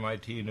recruited to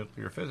MIT in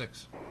nuclear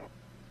physics.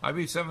 I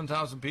beat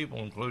 7,000 people,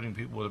 including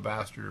people with a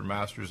bachelor's or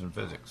master's in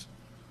physics,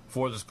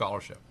 for the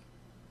scholarship.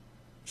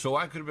 So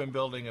I could have been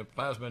building a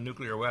plasma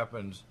nuclear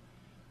weapons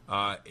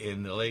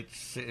in the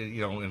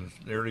in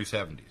the early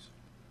 70s.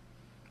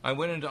 I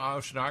went into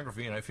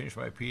oceanography and I finished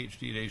my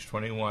PhD at age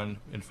 21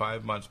 in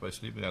 5 months by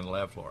sleeping on the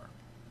lab floor.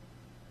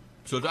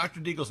 So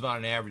Dr. Deagle's not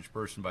an average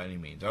person by any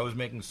means. I was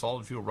making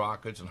solid fuel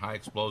rockets and high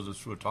explosives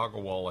through a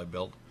toggle wall I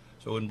built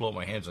so it wouldn't blow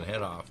my hands and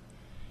head off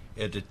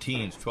at the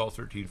teens, 12,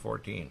 13,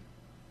 14.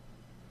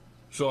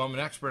 So I'm an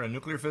expert in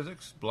nuclear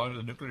physics, belong to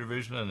the Nuclear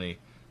Division and the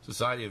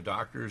Society of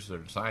Doctors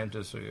and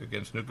Scientists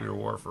Against Nuclear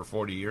War for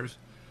 40 years.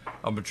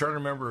 I'm a charter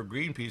member of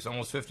Greenpeace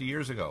almost 50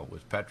 years ago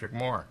with Patrick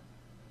Moore.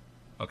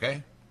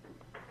 Okay?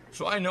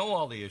 So I know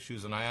all the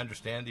issues, and I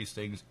understand these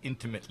things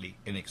intimately,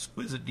 in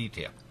exquisite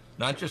detail,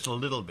 not just a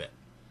little bit.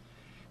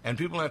 And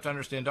people have to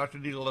understand Dr.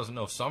 Deagle doesn't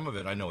know some of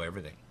it. I know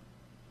everything.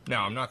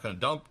 Now, I'm not going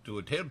to do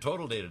a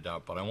total data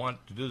dump, but I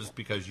want to do this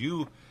because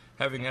you,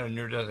 having had a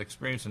near-death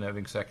experience and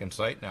having second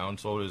sight now, and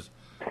so does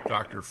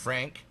Dr.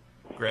 Frank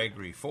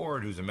Gregory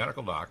Ford, who's a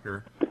medical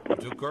doctor, who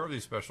took care of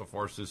these special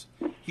forces,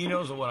 he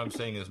knows that what I'm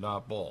saying is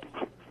not bull.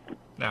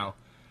 Now,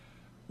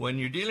 when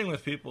you're dealing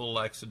with people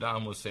like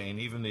Saddam Hussein,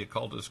 even the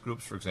occultist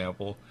groups, for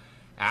example,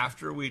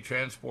 after we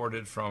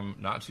transported from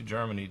Nazi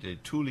Germany to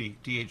Thule,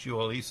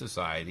 Thule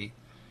Society,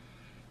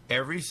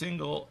 every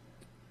single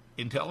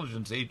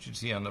intelligence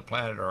agency on the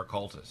planet are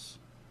occultists.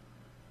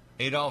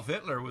 Adolf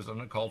Hitler was an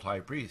occult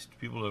high priest.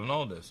 People don't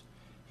know this.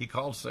 He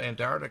called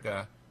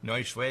Antarctica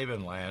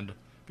Neuschwabenland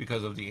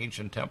because of the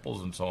ancient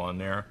temples and so on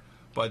there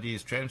by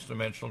these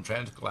transdimensional,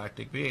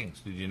 transgalactic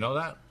beings. Did you know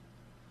that?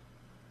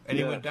 And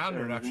he went down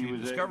there and actually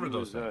discovered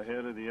those things. He was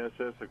head of the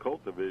SS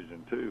Occult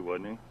Division, too,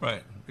 wasn't he?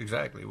 Right,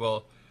 exactly.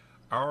 Well,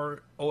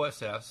 our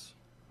OSS,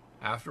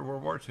 after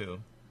World War II,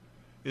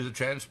 is a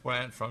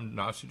transplant from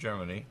Nazi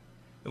Germany.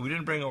 And we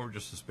didn't bring over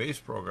just the space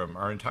program.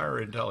 Our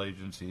entire intel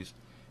agencies,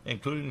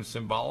 including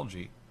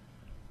symbology,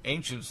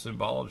 ancient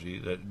symbology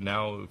that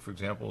now, for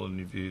example,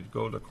 if you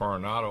go to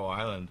Coronado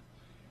Island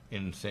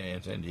in San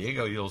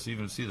Diego, you'll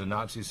even see the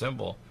Nazi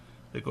symbol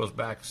that goes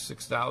back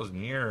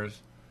 6,000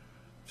 years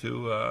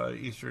to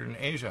Eastern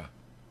Asia.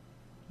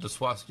 The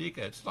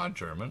swastika, it's not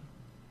German.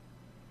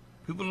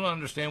 People don't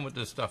understand what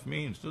this stuff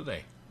means, do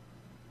they?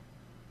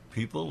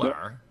 People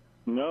are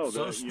no,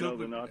 so stupid.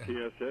 The Nazi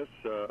SS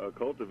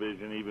Occult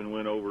Division even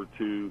went over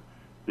to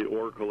the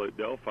Oracle at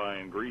Delphi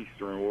in Greece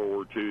during World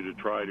War II to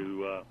try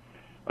to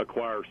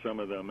acquire some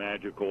of the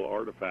magical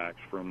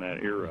artifacts from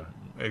that era.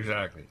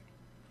 Exactly.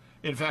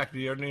 In fact,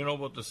 you know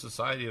about the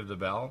Society of the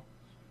Bell?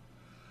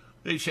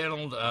 They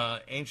channeled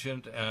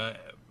ancient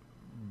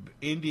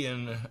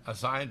Indian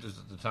scientists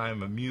at the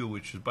time of Mu,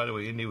 which is, by the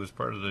way, India was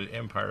part of the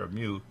Empire of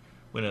Mu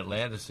when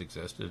Atlantis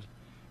existed.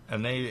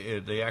 and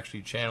they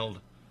actually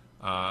channeled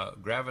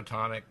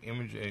gravitonic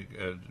image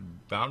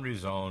boundary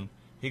zone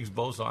Higgs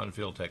boson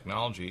field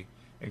technology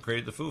and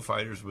created the Foo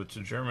Fighters, which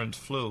the Germans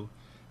flew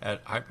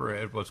at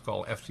what's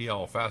called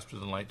FTL, faster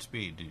than light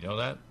speed. Did you know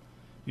that?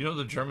 You know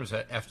the Germans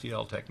had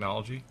FTL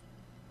technology?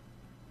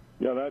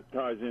 Yeah, that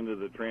ties into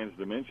the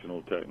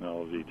transdimensional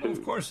technology, too. Well,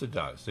 of course it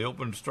does. They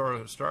opened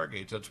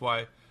stargates. That's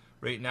why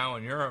right now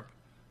in Europe,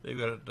 they've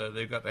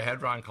got the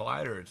Hadron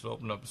Collider. It's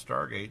opened up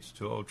stargates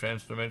to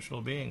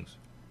transdimensional beings.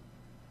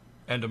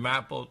 And to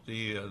map out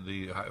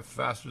the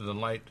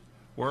faster-than-light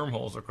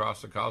wormholes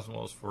across the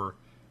cosmos for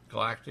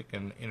galactic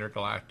and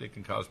intergalactic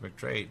and cosmic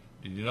trade.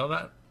 Did you know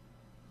that?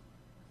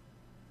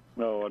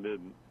 No, I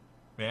didn't.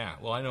 Yeah,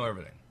 well, I know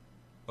everything.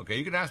 Okay,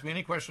 you can ask me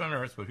any question on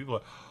Earth, but people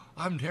are,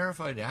 I'm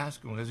terrified to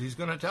ask him because he's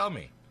going to tell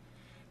me.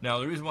 Now,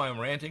 the reason why I'm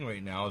ranting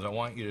right now is I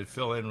want you to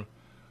fill in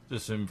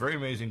this very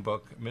amazing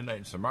book, Midnight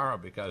in Samara,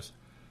 because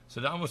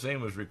Saddam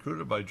Hussein was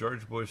recruited by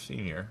George Bush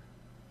Sr.,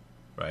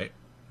 right?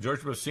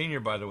 George Bush Sr.,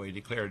 by the way,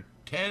 declared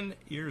 10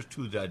 years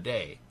to the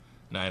day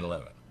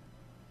 9/11.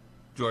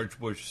 George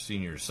Bush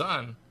Sr.'s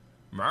son,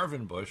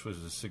 Marvin Bush,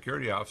 was the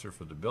security officer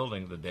for the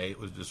building the day it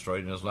was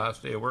destroyed, and his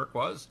last day of work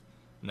was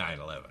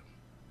 9/11.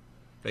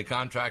 They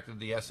contracted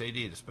the SAD,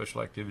 the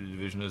Special Activity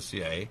Division of the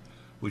CIA,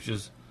 which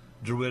is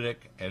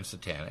Druidic and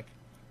Satanic.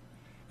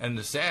 And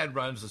the SAD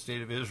runs the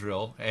state of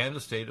Israel and the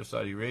state of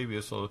Saudi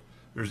Arabia, so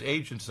there's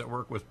agents that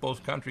work with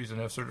both countries and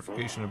have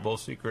certification in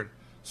both secret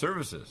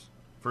services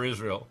for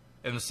Israel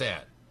and the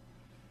SAD.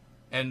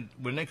 And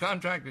when they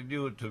contracted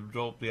you to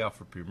develop the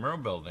Alpha Primero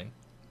building,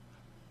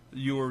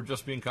 you were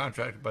just being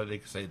contracted by, they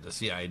say, the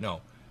CIA.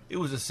 No, it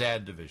was a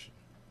SAD division.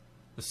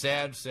 The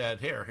SAD said,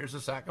 here's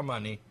a sack of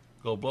money,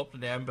 go blow up the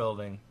damn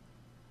building.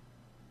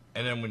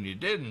 And then when you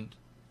didn't,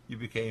 you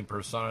became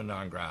persona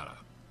non grata.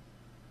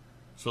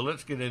 So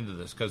let's get into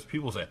this, because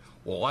people say,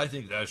 well, I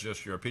think that's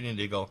just your opinion.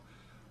 They go,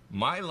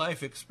 my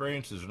life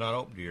experiences are not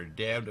open to your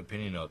damned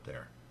opinion out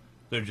there.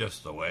 They're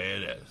just the way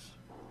it is.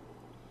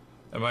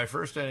 And my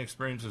first-hand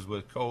experiences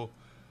with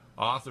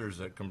authors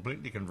that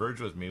completely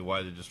converge with me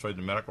why they destroyed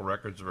the medical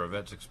records of our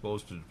vets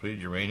exposed to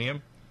depleted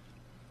uranium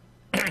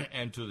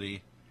and to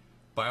the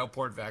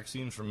Bioport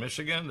vaccines from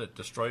Michigan that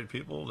destroyed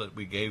people that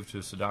we gave to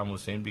Saddam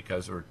Hussein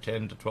because there were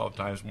 10 to 12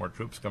 times more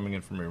troops coming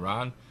in from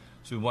Iran.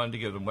 So we wanted to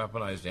give them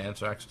weaponized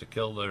anthrax to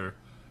kill their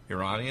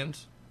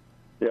Iranians.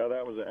 Yeah,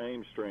 that was an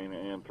AIM strain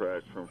of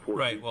anthrax from Fort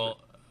Right, Houston. well,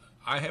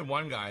 I had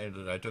one guy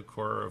that I took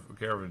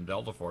care of in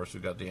Delta Force who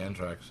got the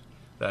anthrax,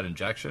 that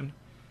injection.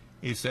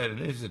 He said, and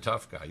he's a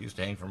tough guy, he used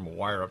to hang from a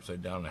wire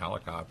upside down in a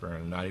helicopter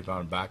in a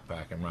 90-pound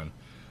backpack and run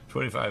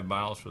 25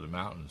 miles for the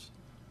mountains.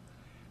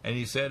 And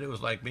he said it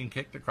was like being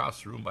kicked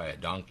across the room by a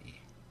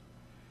donkey.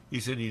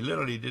 He said he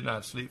literally did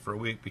not sleep for a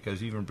week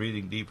because even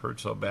breathing deep hurt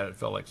so bad it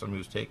felt like somebody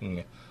was taking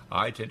a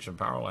high-tension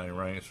power line and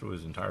running it through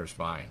his entire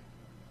spine.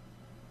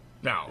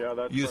 Now, yeah,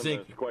 that's you from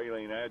think the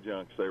squalene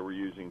adjuncts they were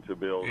using to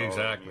build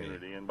exactly.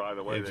 immunity. And by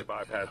the way, they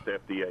bypassed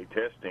FDA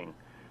testing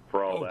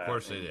for all that. Of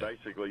course they and did.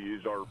 Basically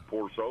used our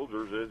poor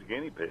soldiers as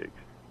guinea pigs.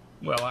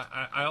 Well,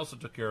 I also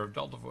took care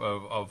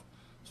of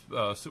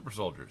super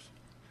soldiers.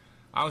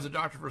 I was a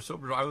doctor for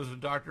super. I was a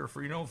doctor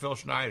for Phil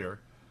Schneider,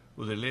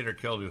 who they later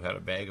killed, who had a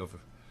bag of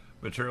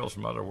materials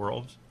from other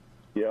worlds.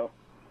 Yeah.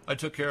 I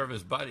took care of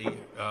his buddy,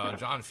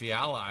 John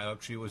Fiala. I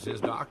actually was his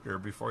doctor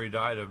before he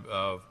died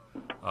of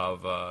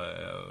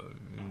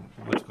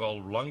what's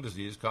called lung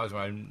disease caused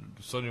by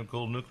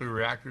sodium-cooled nuclear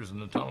reactors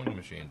and the tunneling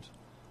machines.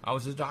 I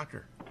was his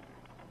doctor.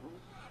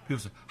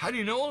 People say, how do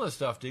you know all this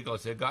stuff, Deagle? I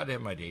said, God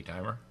damn my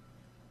daytimer.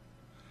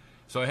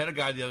 So I had a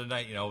guy the other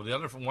night,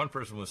 one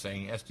person was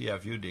saying,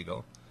 STFU,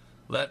 Deagle,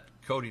 let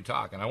Cody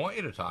talk. And I want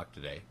you to talk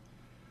today.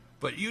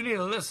 But you need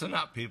to listen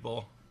up,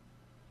 people.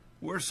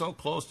 We're so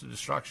close to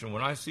destruction.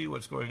 When I see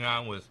what's going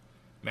on with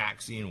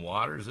Maxine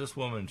Waters, this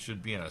woman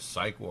should be in a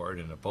psych ward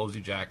in a posy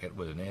jacket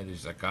with an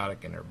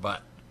antipsychotic in her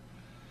butt.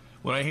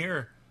 When I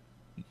hear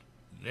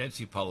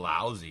Nancy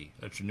Pelosi,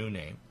 that's her new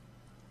name,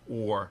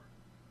 or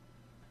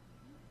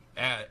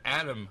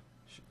Adam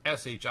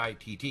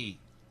Shitt,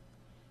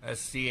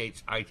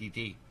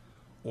 Schitt,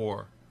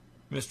 or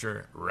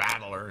Mr.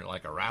 Rattler,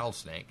 like a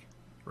rattlesnake,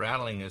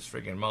 rattling his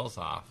friggin' mouth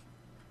off.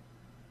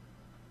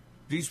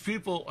 These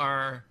people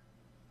are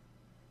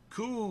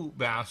coup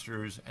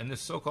bastards, and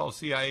this so-called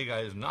CIA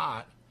guy is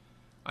not.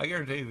 I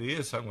guarantee you, if he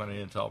is some kind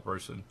of intel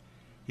person,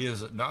 he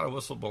is not a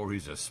whistleblower,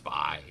 he's a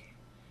spy.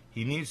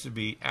 He needs to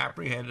be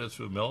apprehended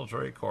through a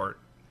military court.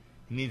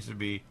 He needs to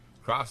be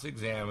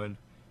cross-examined.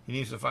 He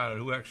needs to find out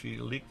who actually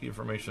leaked the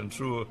information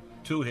to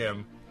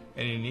him,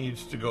 and he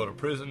needs to go to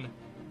prison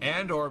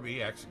and or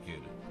be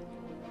executed.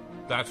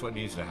 That's what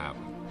needs to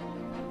happen.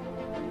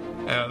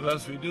 And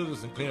unless we do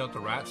this and clean out the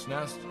rat's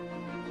nest,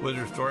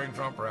 whether it's during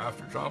Trump or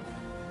after Trump,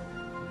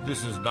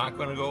 this is not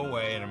going to go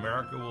away, and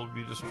America will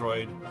be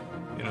destroyed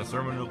in a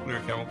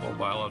thermonuclear, chemical,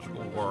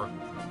 biological war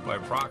by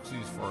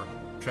proxies for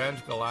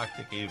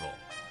transgalactic evil.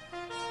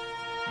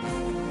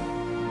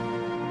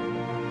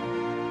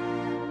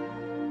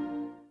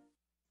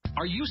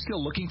 Are you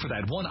still looking for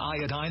that one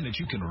iodine that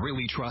you can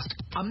really trust?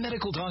 A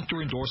medical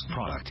doctor-endorsed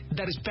product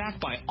that is backed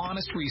by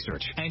honest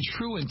research and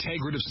true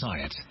integrative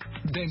science?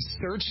 Then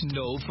search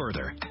no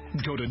further.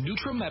 Go to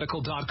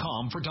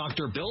NutriMedical.com for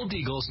Dr. Bill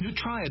Deagle's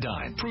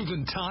Nutriodine,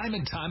 proven time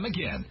and time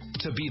again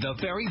to be the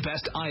very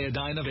best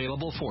iodine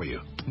available for you.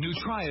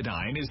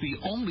 Nutriodine is the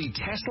only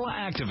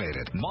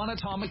Tesla-activated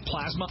monatomic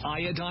plasma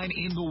iodine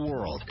in the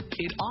world.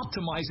 It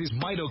optimizes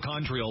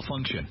mitochondrial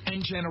function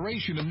and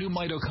generation of new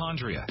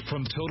mitochondria,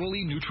 from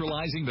totally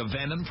neutralizing the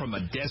venom from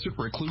a desert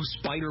recluse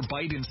spider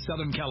bite in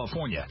Southern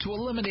California to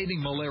eliminating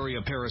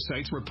malaria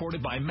parasites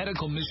reported by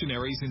medical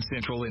missionaries in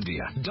Central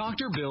India.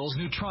 Dr. Bill's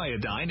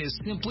Nutriodine is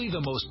simply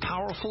the most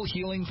powerful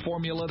healing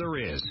formula there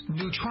is.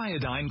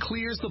 Nutriodine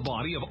clears the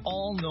body of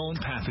all known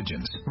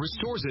pathogens,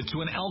 restores it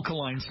to an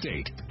alkaline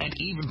state, and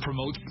even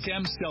promotes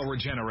stem cell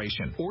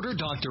regeneration. Order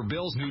Dr.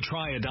 Bill's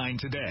Nutriodine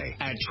today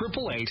at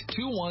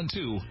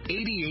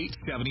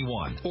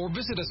 888-212-8871 or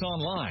visit us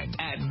online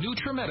at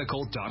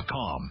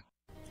NutriMedical.com.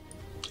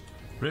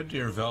 Red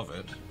Deer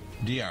Velvet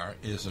DR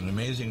is an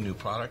amazing new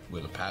product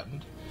with a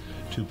patent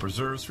to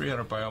preserve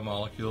 300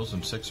 biomolecules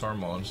and 6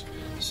 hormones,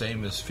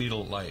 same as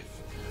fetal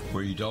life,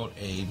 where you don't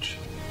age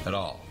at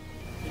all.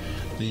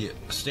 The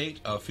state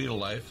of fetal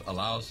life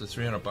allows the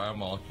 300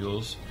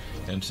 biomolecules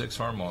and 6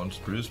 hormones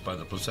produced by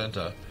the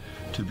placenta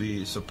to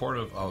be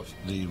supportive of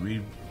the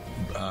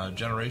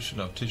regeneration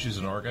of tissues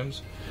and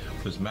organs,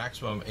 with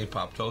maximum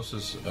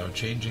apoptosis,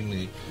 changing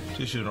the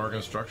tissue and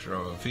organ structure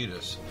of a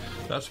fetus.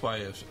 That's why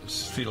if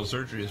fetal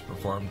surgery is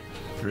performed,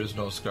 there is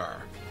no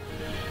scar.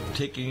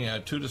 Taking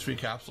 2 to 3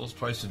 capsules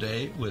twice a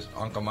day with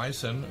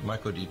oncomycin,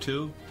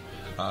 myco-D2,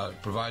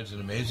 provides an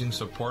amazing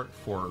support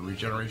for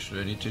regeneration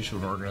of any tissue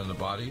and organ in the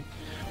body,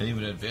 and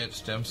even advanced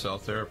stem cell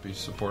therapy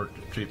support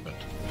treatment.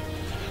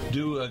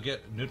 Do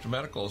get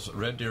NutriMedical's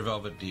Red Deer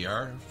Velvet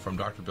DR from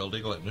Dr. Bill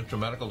Deagle at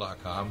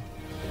NutriMedical.com,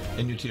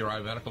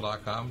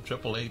 NutriMedical.com,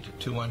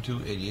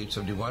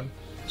 888-212-8871.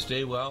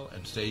 Stay well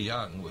and stay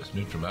young with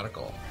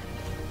NutriMedical.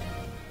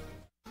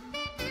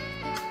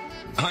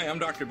 Hi, I'm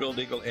Dr. Bill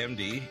Deagle,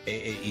 MD,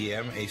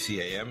 AAEM,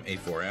 ACAM,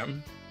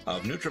 A4M,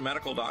 of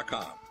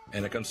NutriMedical.com,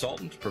 and a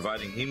consultant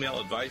providing email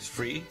advice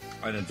free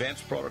on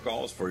advanced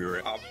protocols for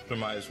your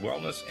optimized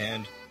wellness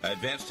and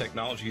advanced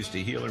technologies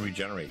to heal and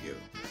regenerate you.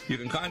 You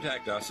can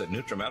contact us at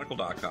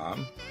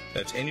NutriMedical.com,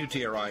 that's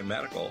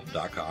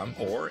NutriMedical.com,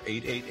 or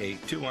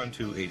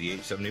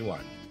 888-212-8871.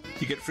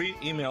 You get free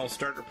email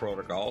starter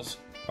protocols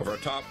of our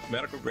top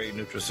medical-grade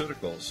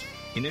nutraceuticals,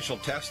 initial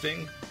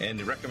testing, and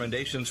the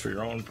recommendations for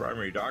your own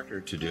primary doctor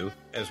to do,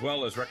 as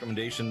well as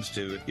recommendations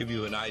to give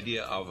you an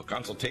idea of a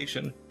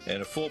consultation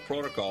and a full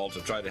protocol to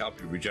try to help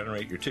you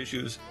regenerate your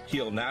tissues,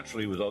 heal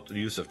naturally without the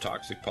use of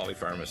toxic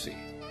polypharmacy.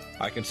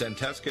 I can send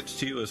test kits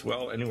to you as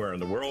well anywhere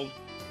in the world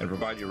and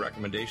provide you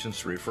recommendations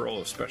to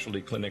referral of specialty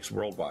clinics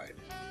worldwide.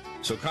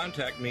 So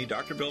contact me,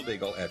 Dr. Bill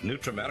Deagle, at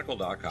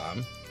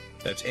NutriMedical.com.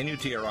 That's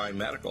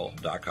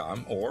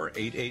NutriMedical.com, or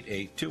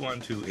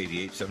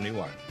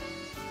 888-212-8871.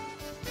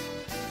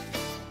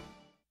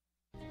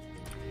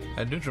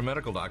 At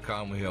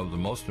NutriMedical.com, we have the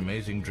most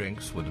amazing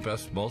drinks with the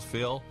best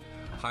mouthfeel,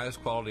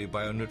 highest quality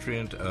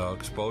bionutrient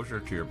exposure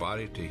to your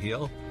body to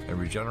heal and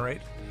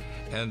regenerate,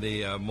 and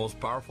the most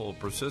powerful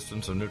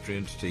persistence of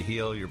nutrients to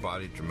heal your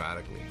body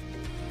dramatically.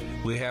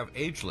 We have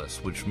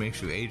Ageless, which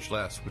makes you age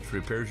less, which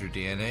repairs your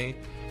DNA,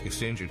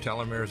 extends your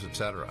telomeres,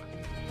 etc.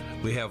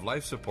 We have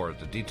Life Support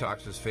that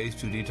detoxes phase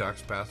 2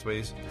 detox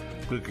pathways,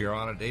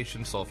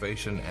 glucuronidation,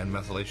 sulfation, and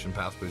methylation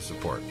pathway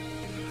support.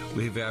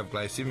 We have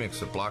Glycemics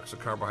that blocks the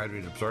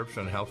carbohydrate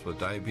absorption and helps with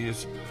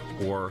diabetes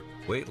or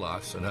weight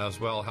loss, and as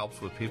well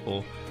helps with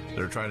people that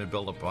are trying to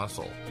build up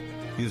muscle,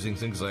 using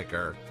things like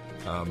our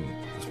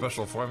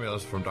special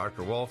formulas from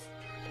Dr. Wolf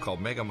called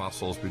Mega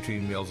Muscles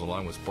between meals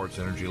along with Sports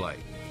Energy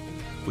Light.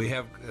 We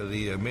have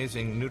the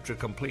amazing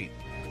Nutri-Complete,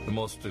 the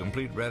most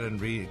complete red and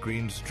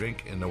greens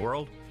drink in the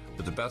world,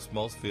 with the best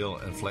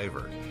mouthfeel and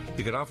flavor.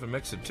 You can often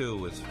mix it too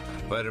with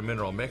Vitamin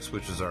Mineral Mix,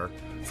 which is our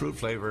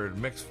fruit-flavored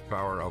mixed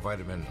power of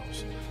vitamin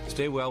minerals.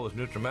 Stay well with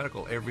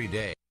NutriMedical every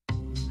day.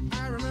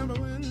 I remember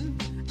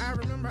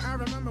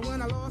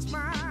when I lost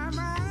my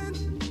mind.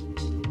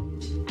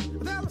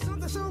 There was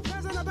something so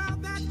pleasant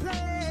about that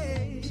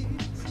place.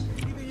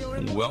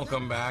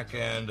 Welcome back,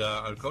 and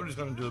Cody's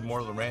going to do more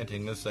of the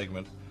ranting this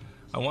segment.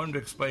 I wanted to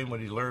explain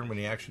what he learned when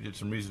he actually did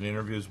some recent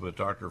interviews with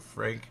Dr.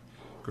 Frank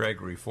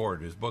Gregory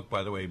Ford. His book,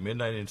 by the way,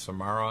 Midnight in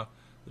Samarra,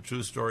 The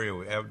True Story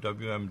of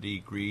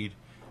WMD, Greed,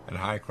 and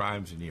High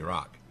Crimes in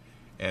Iraq.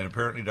 And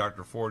apparently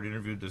Dr. Ford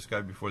interviewed this guy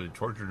before they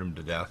tortured him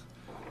to death,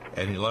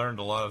 and he learned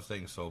a lot of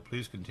things. So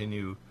please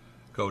continue,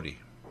 Cody.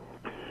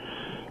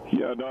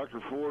 Yeah,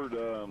 Dr. Ford,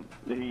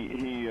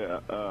 he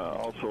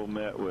also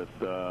met with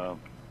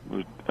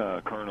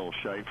Colonel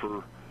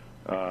Schaefer,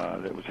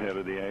 that was head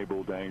of the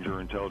ABLE Danger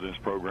Intelligence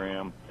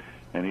Program,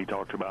 and he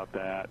talked about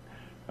that.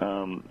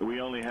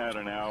 We only had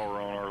an hour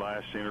on our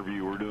last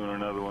interview. We're doing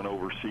another one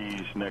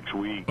overseas next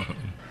week.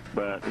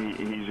 but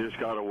he's just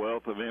got a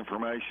wealth of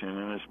information,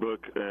 and this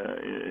book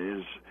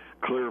is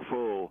clear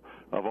full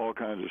of all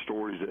kinds of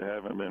stories that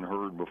haven't been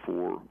heard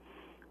before,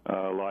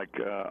 like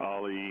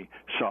Ali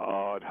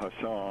Saad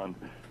Hassan,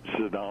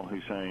 Saddam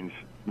Hussein's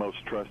most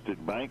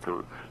trusted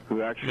banker,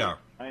 who actually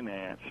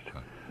financed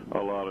a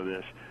lot of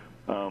this.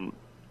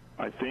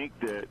 I think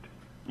that,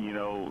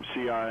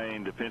 CIA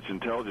and Defense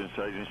Intelligence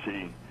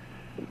Agency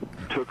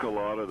took a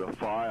lot of the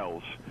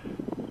files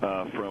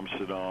from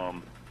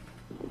Saddam,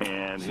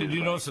 and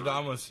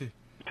Saddam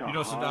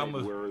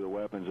was where the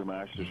weapons of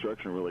mass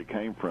destruction really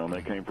came from.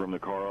 They came from the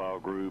Carlyle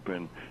Group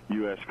and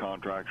U.S.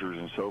 contractors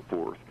and so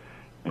forth.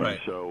 And right.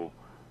 So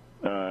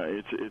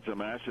it's a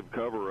massive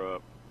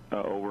cover-up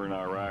over in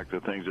Iraq,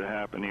 the things that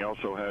happened. He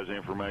also has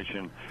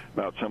information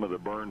about some of the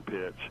burn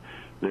pits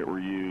that were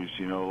used.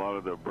 A lot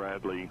of the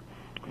Bradley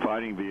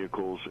fighting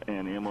vehicles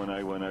and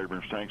M1A1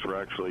 Abrams tanks were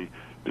actually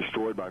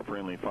destroyed by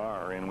friendly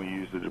fire, and we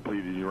used the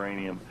depleted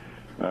uranium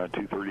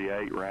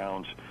 238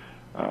 rounds.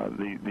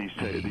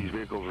 These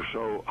vehicles are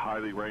so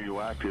highly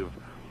radioactive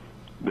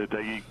that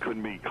they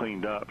couldn't be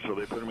cleaned up, so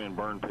they put them in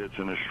burn pits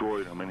and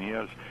destroyed them. And he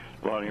has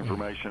a lot of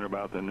information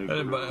about the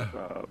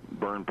nuclear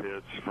burn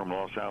pits from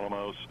Los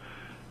Alamos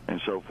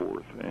and so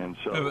forth. And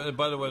so,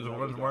 by the way, the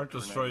ones that weren't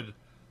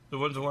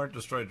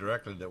destroyed,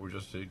 directly, that were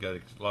just got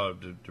a lot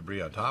of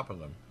debris on top of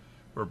them,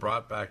 were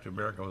brought back to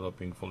America without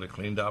being fully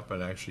cleaned up,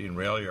 and actually in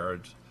rail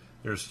yards,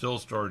 they're still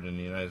stored in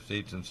the United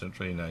States and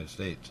central United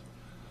States.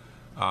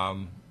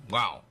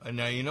 Wow. And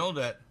now you know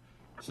that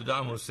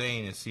Saddam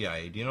Hussein is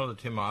CIA. Do you know that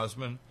Tim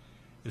Osman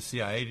is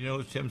CIA? Do you know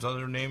what Tim's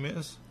other name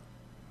is?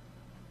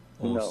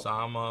 No.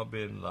 Osama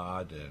bin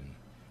Laden.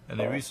 And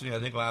they recently, I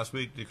think last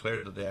week,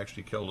 declared that they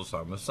actually killed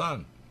Osama's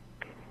son.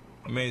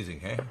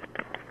 Amazing, hey?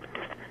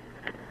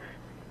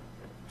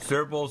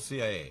 They're both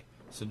CIA.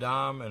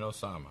 Saddam and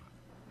Osama.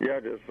 Yeah,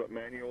 just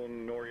Manuel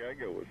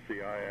Noriega was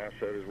CIA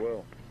asset as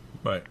well.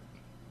 Right.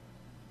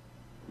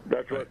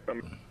 That's what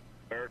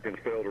Americans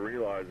fail to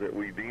realize, that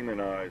we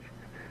demonize,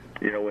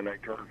 when they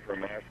turn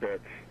from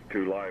assets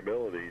to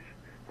liabilities,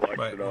 like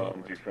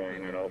Saddam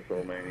Hussein and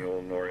also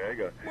Manuel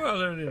Noriega. Well,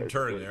 they didn't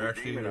turn. They're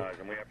actually demonize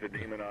them. We have to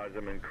demonize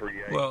them and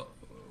create. Well,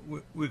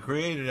 we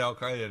created Al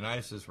Qaeda and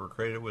ISIS. Were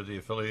created with the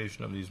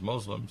affiliation of these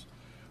Muslims,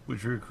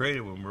 which we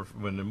created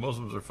when the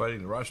Muslims were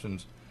fighting the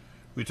Russians.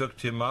 We took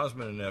Tim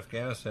Osman in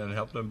Afghanistan and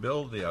helped them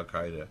build the Al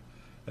Qaeda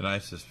and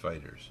ISIS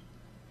fighters.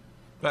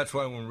 That's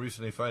why when we're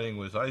recently fighting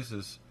with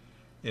ISIS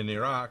in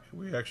Iraq,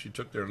 we actually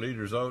took their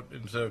leaders out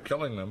instead of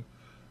killing them.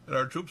 And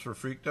our troops were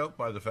freaked out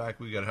by the fact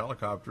we got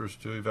helicopters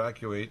to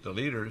evacuate the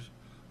leaders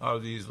out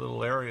of these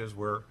little areas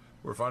where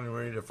we're finally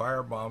ready to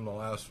firebomb the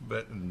last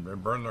bit and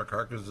burn their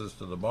carcasses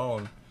to the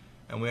bone.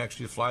 And we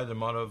actually fly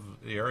them out of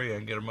the area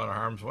and get them out of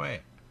harm's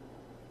way.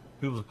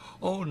 People say,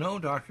 oh, no,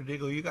 Dr.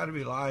 Deagle, you got to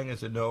be lying. I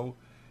said, no,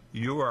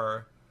 you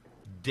are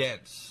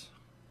dense.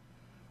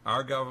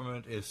 Our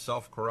government is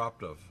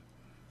self-corruptive.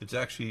 It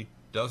actually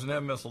doesn't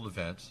have missile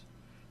defense.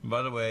 And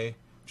by the way,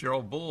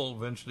 Gerald Bull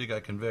eventually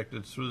got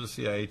convicted through the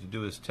CIA to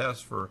do his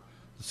test for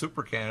the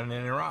super cannon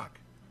in Iraq.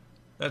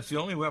 That's the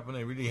only weapon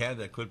they really had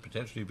that could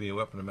potentially be a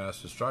weapon of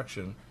mass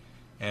destruction.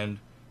 And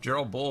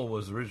Gerald Bull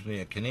was originally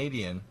a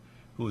Canadian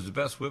who was the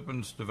best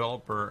weapons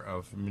developer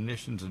of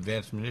munitions,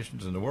 advanced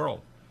munitions in the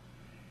world.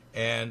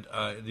 And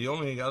the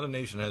only other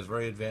nation that has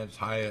very advanced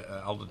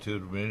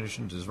high-altitude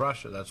munitions is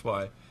Russia. That's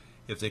why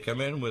if they come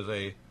in with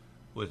a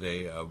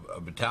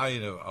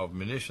battalion of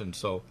munitions,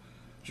 so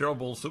Gerald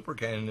Bull's super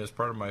cannon is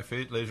part of my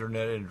laser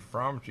net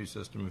interferometry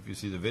system. If you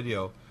see the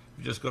video,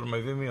 you just go to my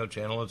Vimeo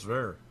channel. It's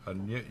there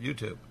on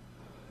YouTube.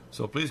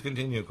 So please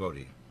continue,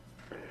 Cody.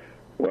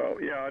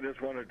 Well, yeah, I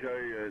just want to tell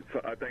you,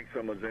 I think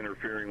someone's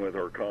interfering with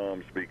our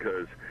comms,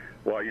 because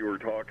while you were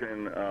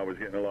talking, I was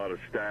getting a lot of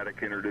static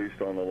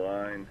introduced on the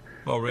line.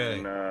 Oh, really?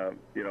 And,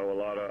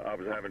 I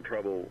was having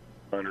trouble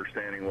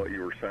understanding what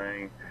you were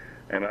saying.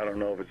 And I don't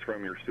know if it's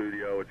from your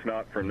studio. It's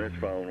not from this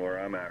phone where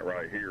I'm at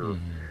right here.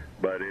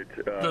 But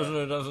it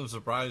doesn't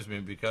surprise me,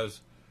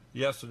 because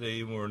yesterday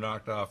even we were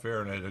knocked off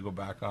air and I had to go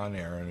back on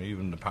air, and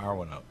even the power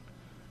went out.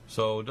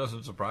 So it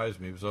doesn't surprise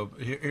me. So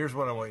here's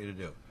what I want you to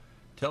do.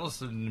 Tell us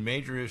the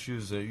major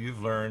issues that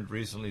you've learned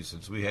recently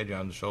since we had you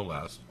on the show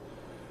last,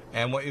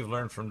 and what you've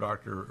learned from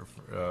Dr.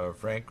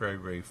 Frank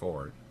Gregory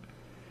Ford.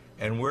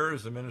 And where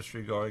is the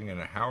ministry going,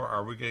 and how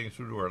are we getting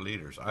through to our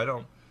leaders? I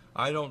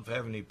don't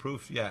have any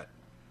proof yet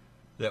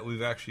that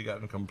we've actually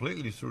gotten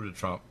completely through to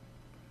Trump.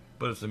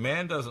 But if the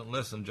man doesn't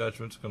listen,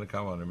 judgment's going to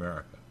come on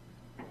America.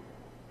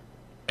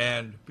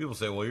 And people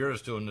say, well, you're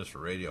just doing this for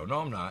radio. No,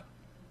 I'm not.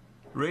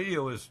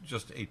 Radio is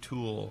just a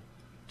tool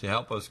to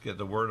help us get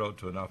the word out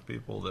to enough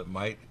people that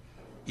might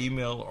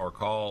email or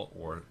call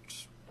or,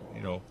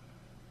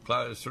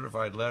 a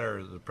certified letter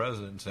to the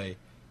president and say,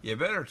 you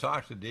better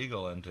talk to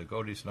Deagle and to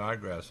Cody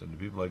Snodgres and to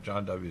people like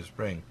John W.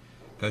 Spring,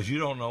 because you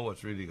don't know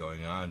what's really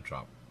going on,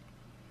 Trump.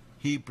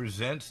 He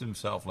presents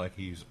himself like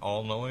he's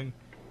all-knowing.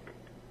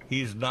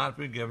 He's not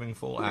been giving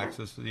full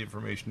access to the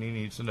information he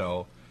needs to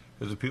know,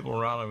 because the people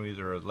around him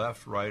either are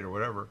left, right, or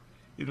whatever.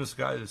 Even this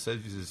guy that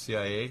says he's the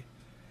CIA,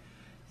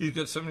 You've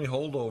got so many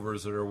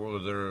holdovers that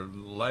are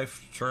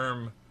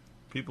life-term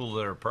people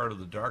that are part of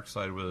the dark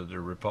side, whether they're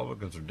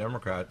Republicans or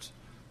Democrats.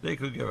 They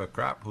could give a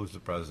crap who's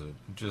the president.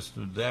 Just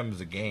them is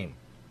a game,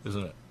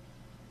 isn't it?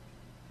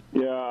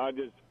 Yeah, I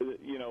just,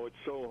 it's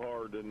so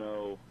hard to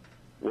know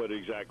what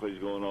exactly is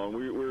going on.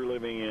 We're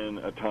living in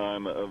a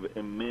time of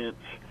immense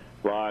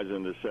rise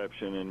in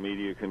deception and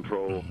media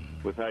control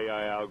with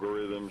AI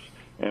algorithms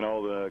and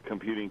all the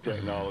computing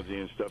technology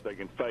and stuff. They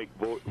can fake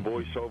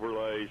voice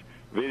overlays,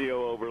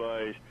 video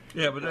overlays.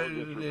 Yeah, but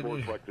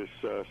reports like this,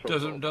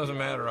 doesn't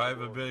matter. I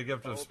have a big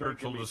gift of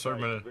spiritual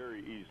discernment.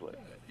 Very easily.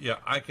 Yeah,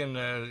 I can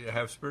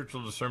have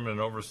spiritual discernment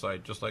and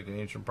oversight, just like the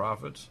ancient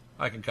prophets.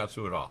 I can cut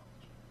through it all.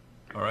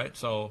 All right,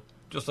 so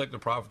just like the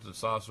prophets that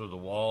saw through the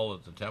wall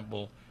at the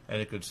temple,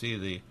 and it could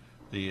see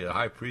the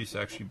high priest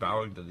actually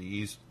bowing to the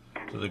east,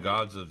 to the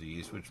gods of the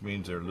east, which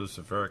means they're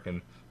Luciferic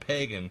and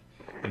pagan,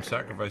 and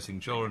sacrificing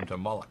children to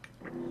Moloch.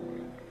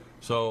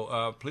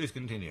 So please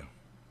continue.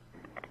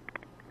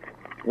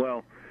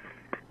 Well,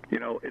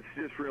 it's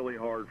just really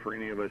hard for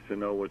any of us to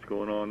know what's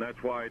going on.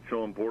 That's why it's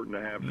so important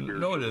to have spiritual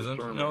No, it isn't.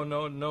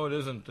 discernment. No, it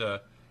isn't.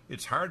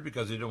 It's hard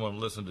because you don't want to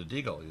listen to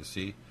Deagle, you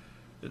see.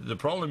 The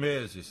problem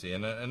is, you see,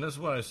 and this is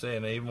what I say,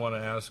 and I even want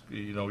to ask,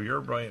 you're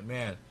a brilliant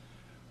man,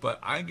 but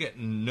I get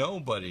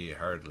nobody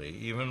hardly,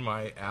 even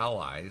my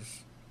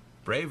allies,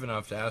 brave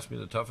enough to ask me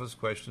the toughest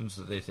questions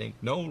that they think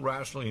no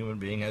rational human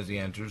being has the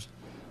answers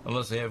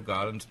unless they have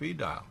God on speed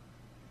dial.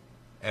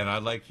 And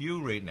I'd like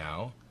you right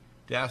now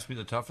to ask me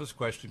the toughest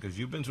question, because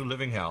you've been through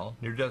living hell,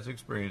 near-death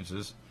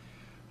experiences,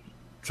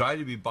 try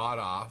to be bought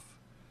off,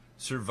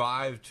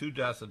 survive 2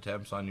 death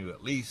attempts on you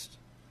at least,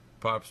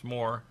 perhaps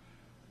more,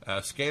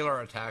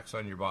 scalar attacks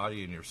on your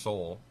body and your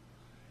soul,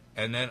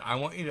 and then I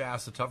want you to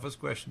ask the toughest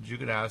questions you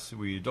can ask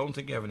where you don't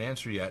think you have an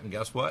answer yet, and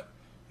guess what?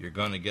 You're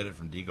going to get it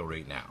from Deagle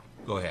right now.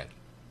 Go ahead.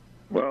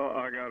 Well,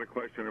 I got a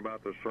question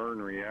about the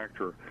CERN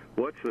reactor.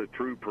 What's the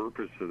true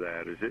purpose of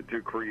that? Is it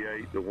to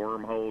create the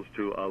wormholes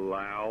to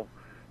allow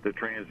the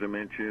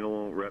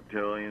transdimensional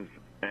reptilians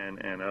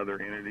and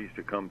other entities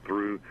to come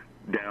through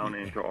down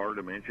into our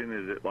dimension?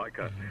 Is it like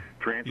a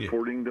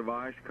transporting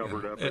device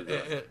covered up as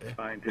a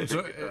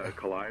scientific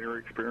collider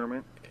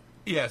experiment?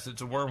 Yes,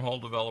 it's a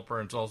wormhole developer,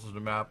 and it's also to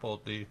map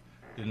out the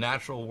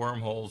natural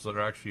wormholes that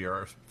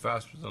are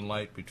faster than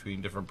light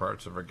between different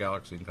parts of our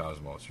galaxy and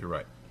cosmos. You're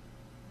right.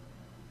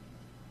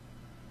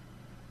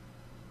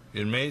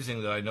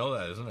 Amazing that I know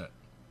that, isn't it?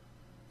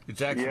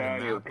 It's actually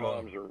your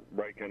comms are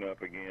breaking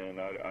up again.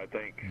 I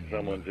think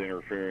someone's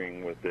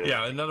interfering with this.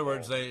 Yeah, in other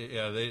words, they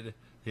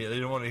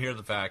don't want to hear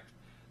the fact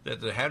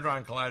that the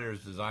Hadron Collider is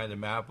designed to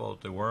map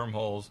out the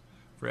wormholes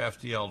for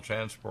FTL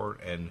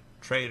transport and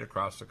trade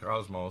across the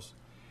cosmos,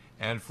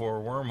 and for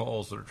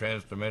wormholes that are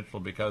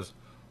transdimensional, because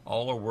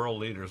all our world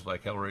leaders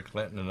like Hillary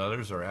Clinton and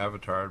others are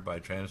avatared by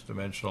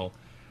transdimensional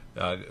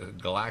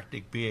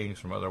galactic beings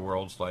from other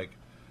worlds. Like,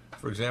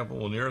 for example,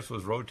 when the Earth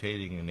was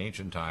rotating in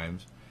ancient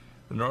times,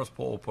 the North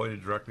Pole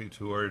pointed directly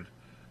toward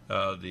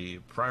the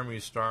primary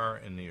star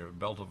in the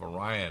belt of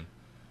Orion.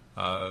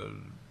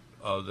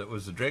 That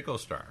was the Draco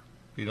star.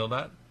 Do you know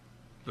that?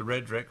 The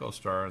red Draco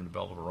star in the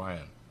belt of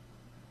Orion.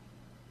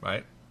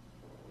 Right?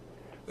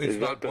 It's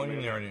not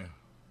pointing there anymore.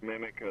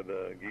 Mimic of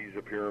the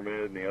Giza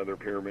pyramid and the other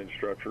pyramid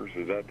structures?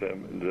 Is that the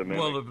mimic?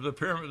 Well, the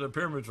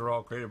pyramids are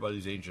all created by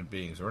these ancient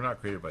beings. They're not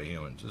created by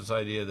humans. This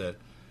idea that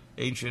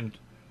ancient,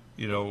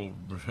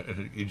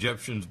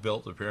 Egyptians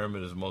built the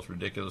pyramid is the most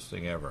ridiculous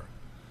thing ever.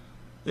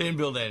 They didn't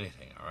build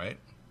anything, all right?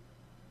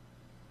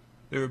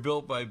 They were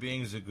built by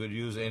beings that could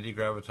use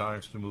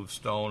anti-gravitonics to move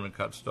stone and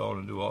cut stone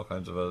and do all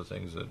kinds of other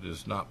things that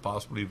is not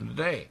possible even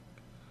today.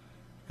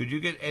 Could you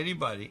get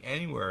anybody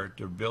anywhere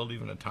to build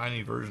even a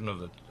tiny version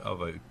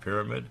of a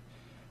pyramid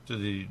to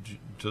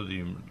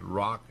the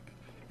rock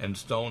and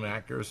stone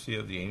accuracy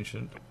of the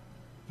ancient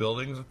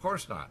buildings? Of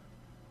course not.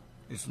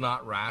 It's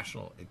not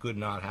rational. It could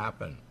not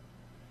happen.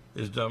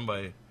 It's done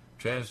by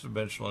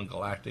transdimensional and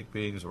galactic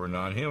beings that were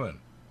non-human.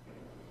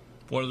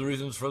 One of the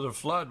reasons for the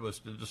flood was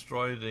to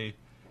destroy the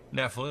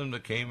Nephilim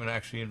that came and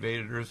actually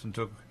invaded Earth and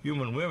took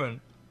human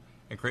women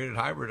and created a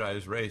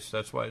hybridized race.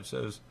 That's why it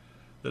says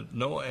that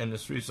Noah and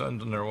his 3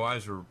 sons and their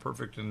wives were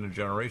perfect in their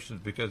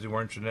generations, because they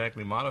weren't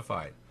genetically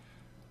modified.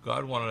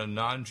 God wanted a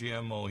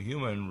non-GMO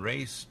human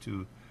race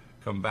to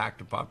come back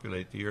to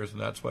populate the Earth,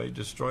 and that's why he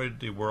destroyed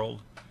the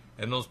world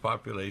and those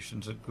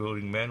populations,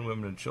 including men,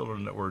 women, and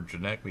children that were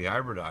genetically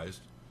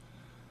hybridized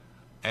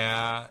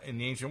in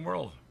the ancient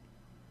world.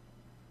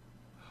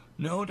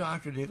 No,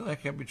 Dr. Deagle,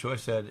 that can't be true. I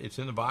said it's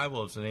in the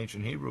Bible. It's in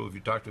ancient Hebrew. If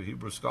you talk to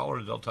Hebrew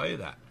scholars, they'll tell you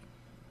that.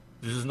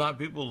 This is not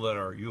people that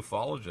are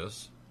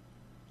ufologists.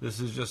 This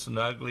is just an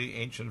ugly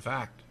ancient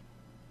fact.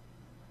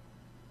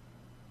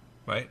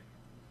 Right?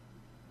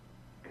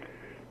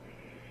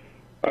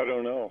 I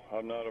don't know.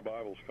 I'm not a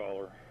Bible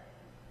scholar.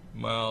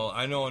 Well,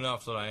 I know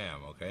enough that I am,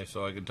 okay?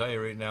 So I can tell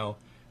you right now,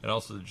 and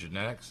also the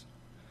genetics,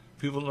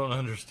 people don't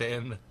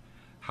understand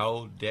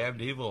how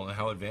damned evil and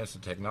how advanced the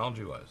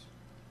technology was.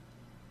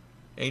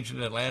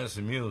 Ancient Atlantis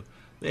and Mu,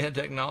 they had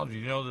technology.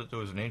 You know that there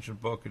was an ancient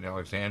book in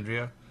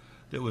Alexandria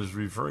that was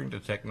referring to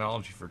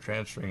technology for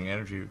transferring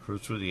energy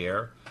through the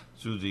air,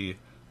 through the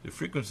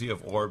frequency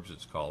of orbs,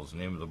 it's called, is the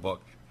name of the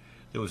book.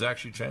 It was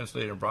actually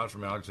translated and brought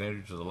from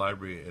Alexandria to the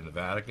library in the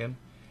Vatican.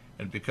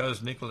 And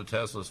because Nikola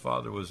Tesla's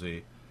father was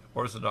a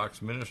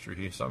Orthodox minister,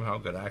 he somehow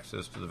got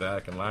access to the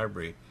Vatican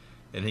library,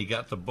 and he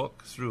got the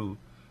book through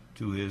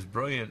to his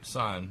brilliant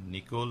son,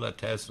 Nikola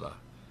Tesla,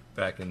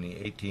 back in the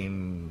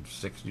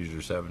 1860s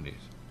or 70s.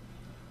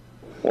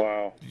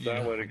 Wow,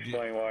 that would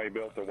explain why he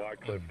built the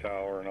Wycliffe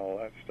Tower and all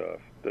that stuff.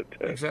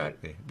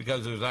 Exactly,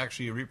 because there's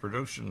actually a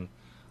reproduction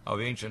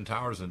of ancient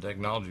towers and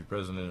technology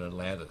present in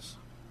Atlantis.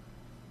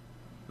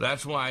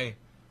 That's why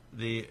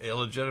the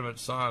illegitimate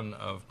son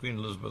of Queen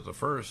Elizabeth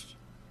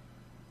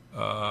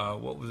I,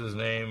 what was his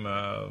name?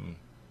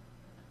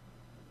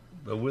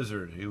 The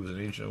wizard. He was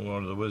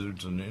one of the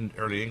wizards in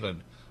early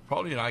England.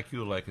 Probably an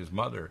IQ like his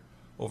mother,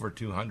 over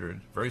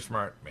 200. Very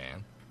smart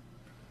man.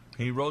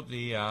 He wrote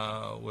the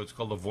what's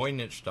called the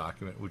Voynich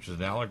document, which is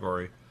an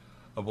allegory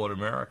about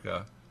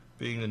America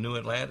being the new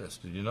Atlantis.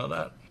 Did you know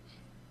that?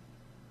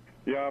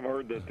 Yeah, I've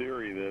heard the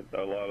theory that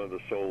a lot of the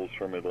souls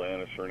from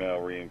Atlantis are now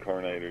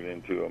reincarnated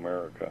into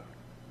America.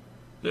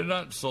 They're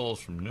not souls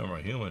from normal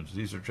humans.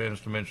 These are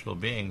transdimensional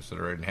beings that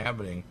are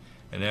inhabiting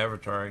and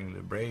avataring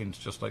the brains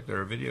just like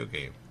they're a video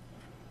game.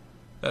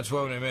 That's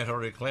why when I met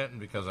Hillary Clinton,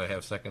 because I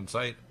have second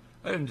sight,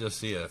 I didn't just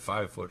see a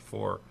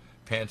 5'4",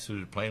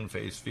 pantsuited,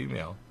 plain-faced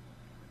female.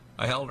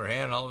 I held her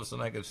hand, and all of a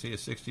sudden I could see a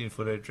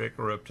 16-foot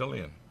Draco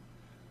reptilian.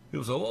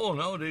 People say, "Oh,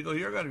 no, Diego,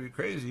 you're going to be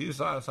crazy.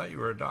 I thought you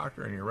were a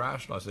doctor and you're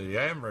rational." I said,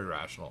 "Yeah, I am very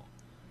rational.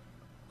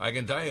 I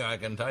can tell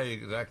you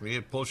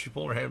exactly." She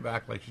pulled her head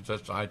back like she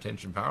touched a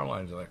high-tension power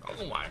line. Like,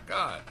 "Oh, my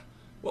God,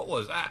 what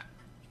was that?"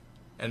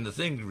 And the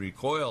thing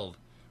recoiled,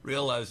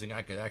 realizing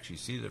I could actually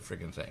see the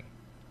freaking thing.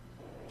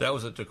 That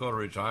was at Dakota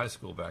Ridge High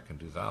School back in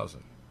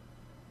 2000.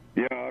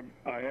 Yeah,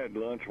 I had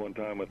lunch one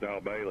time with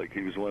Al Balick.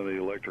 He was one of the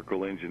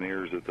electrical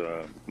engineers at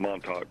the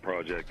Montauk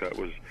Project. That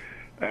was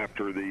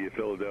after the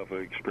Philadelphia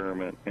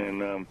experiment.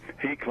 And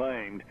he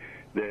claimed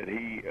that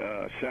he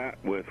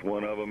sat with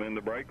one of them in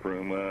the break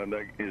room.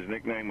 His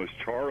nickname was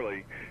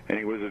Charlie, and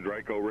he was a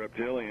Draco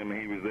reptilian.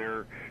 He was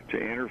there to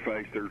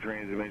interface their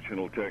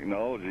transdimensional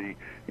technology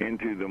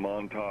into the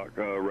Montauk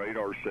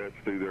radar sets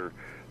through their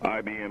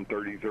IBM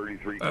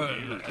 3033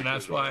 computers. And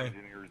that's why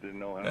engineers didn't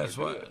know how to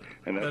do it.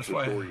 And that's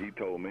the story he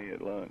told me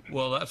at lunch.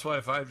 Well, that's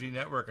why 5G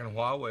Network and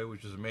Huawei,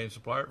 which is the main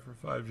supplier for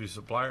 5G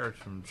suppliers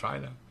from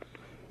China,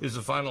 is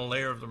the final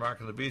layer of the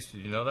mark of the beast.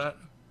 Did you know that?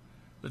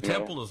 The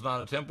temple is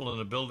not a temple in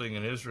a building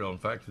in Israel. In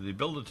fact, if they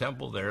build a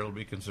temple there, it'll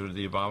be considered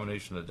the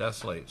abomination that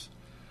desolates.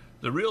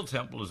 The real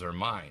temple is our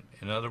mind.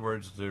 In other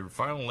words, the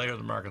final layer of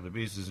the mark of the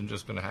beast isn't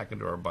just going to hack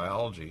into our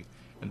biology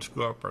and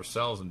screw up our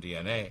cells and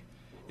DNA.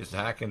 It's to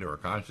hack into our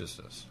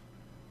consciousness.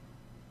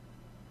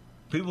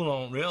 People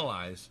don't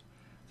realize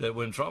that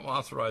when Trump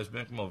authorized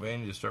Mick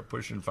Mulvaney to start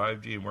pushing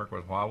 5G and work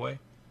with Huawei,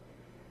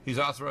 he's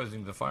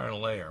authorizing the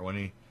final layer. When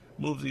he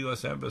moved the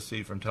U.S.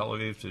 Embassy from Tel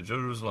Aviv to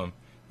Jerusalem,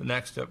 the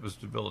next step is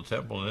to build a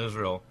temple in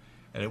Israel,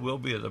 and it will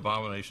be an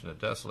abomination that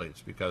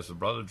desolates because the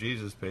blood of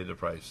Jesus paid the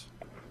price.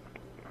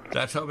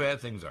 That's how bad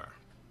things are.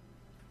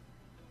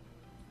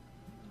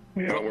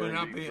 Yeah,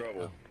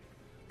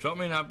 Trump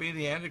may not be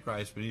the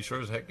Antichrist, but he sure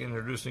as heck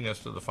introducing us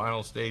to the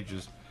final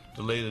stages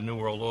to lay the New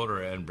World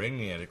Order and bring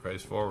the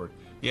Antichrist forward.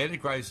 The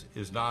Antichrist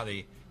is not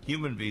a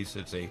human beast,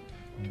 it's a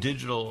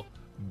digital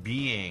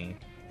being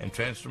and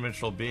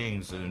transdimensional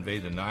beings that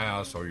invade the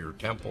Nyos or your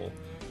temple,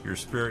 your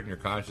spirit and your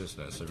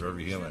consciousness of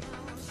every human.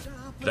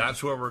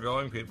 That's where we're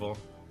going, people.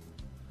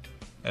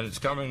 And it's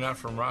coming not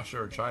from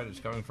Russia or China,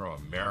 it's coming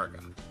from America.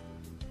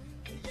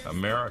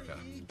 America.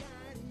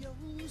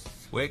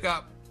 Wake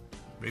up.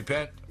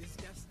 Repent.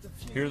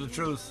 Hear the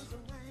truth.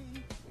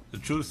 The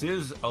truth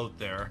is out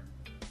there.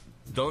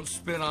 Don't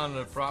spin on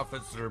the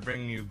prophets that are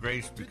bringing you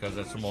grace, because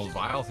that's the most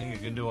vile thing you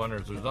can do on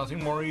earth. There's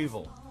nothing more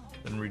evil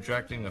than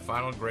rejecting the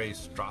final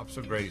grace, drops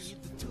of grace,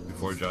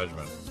 before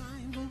judgment.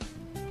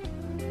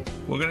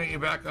 We're going to get you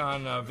back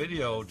on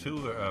video,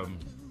 too,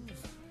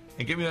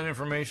 and give me that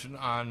information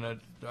on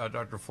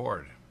Dr.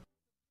 Ford.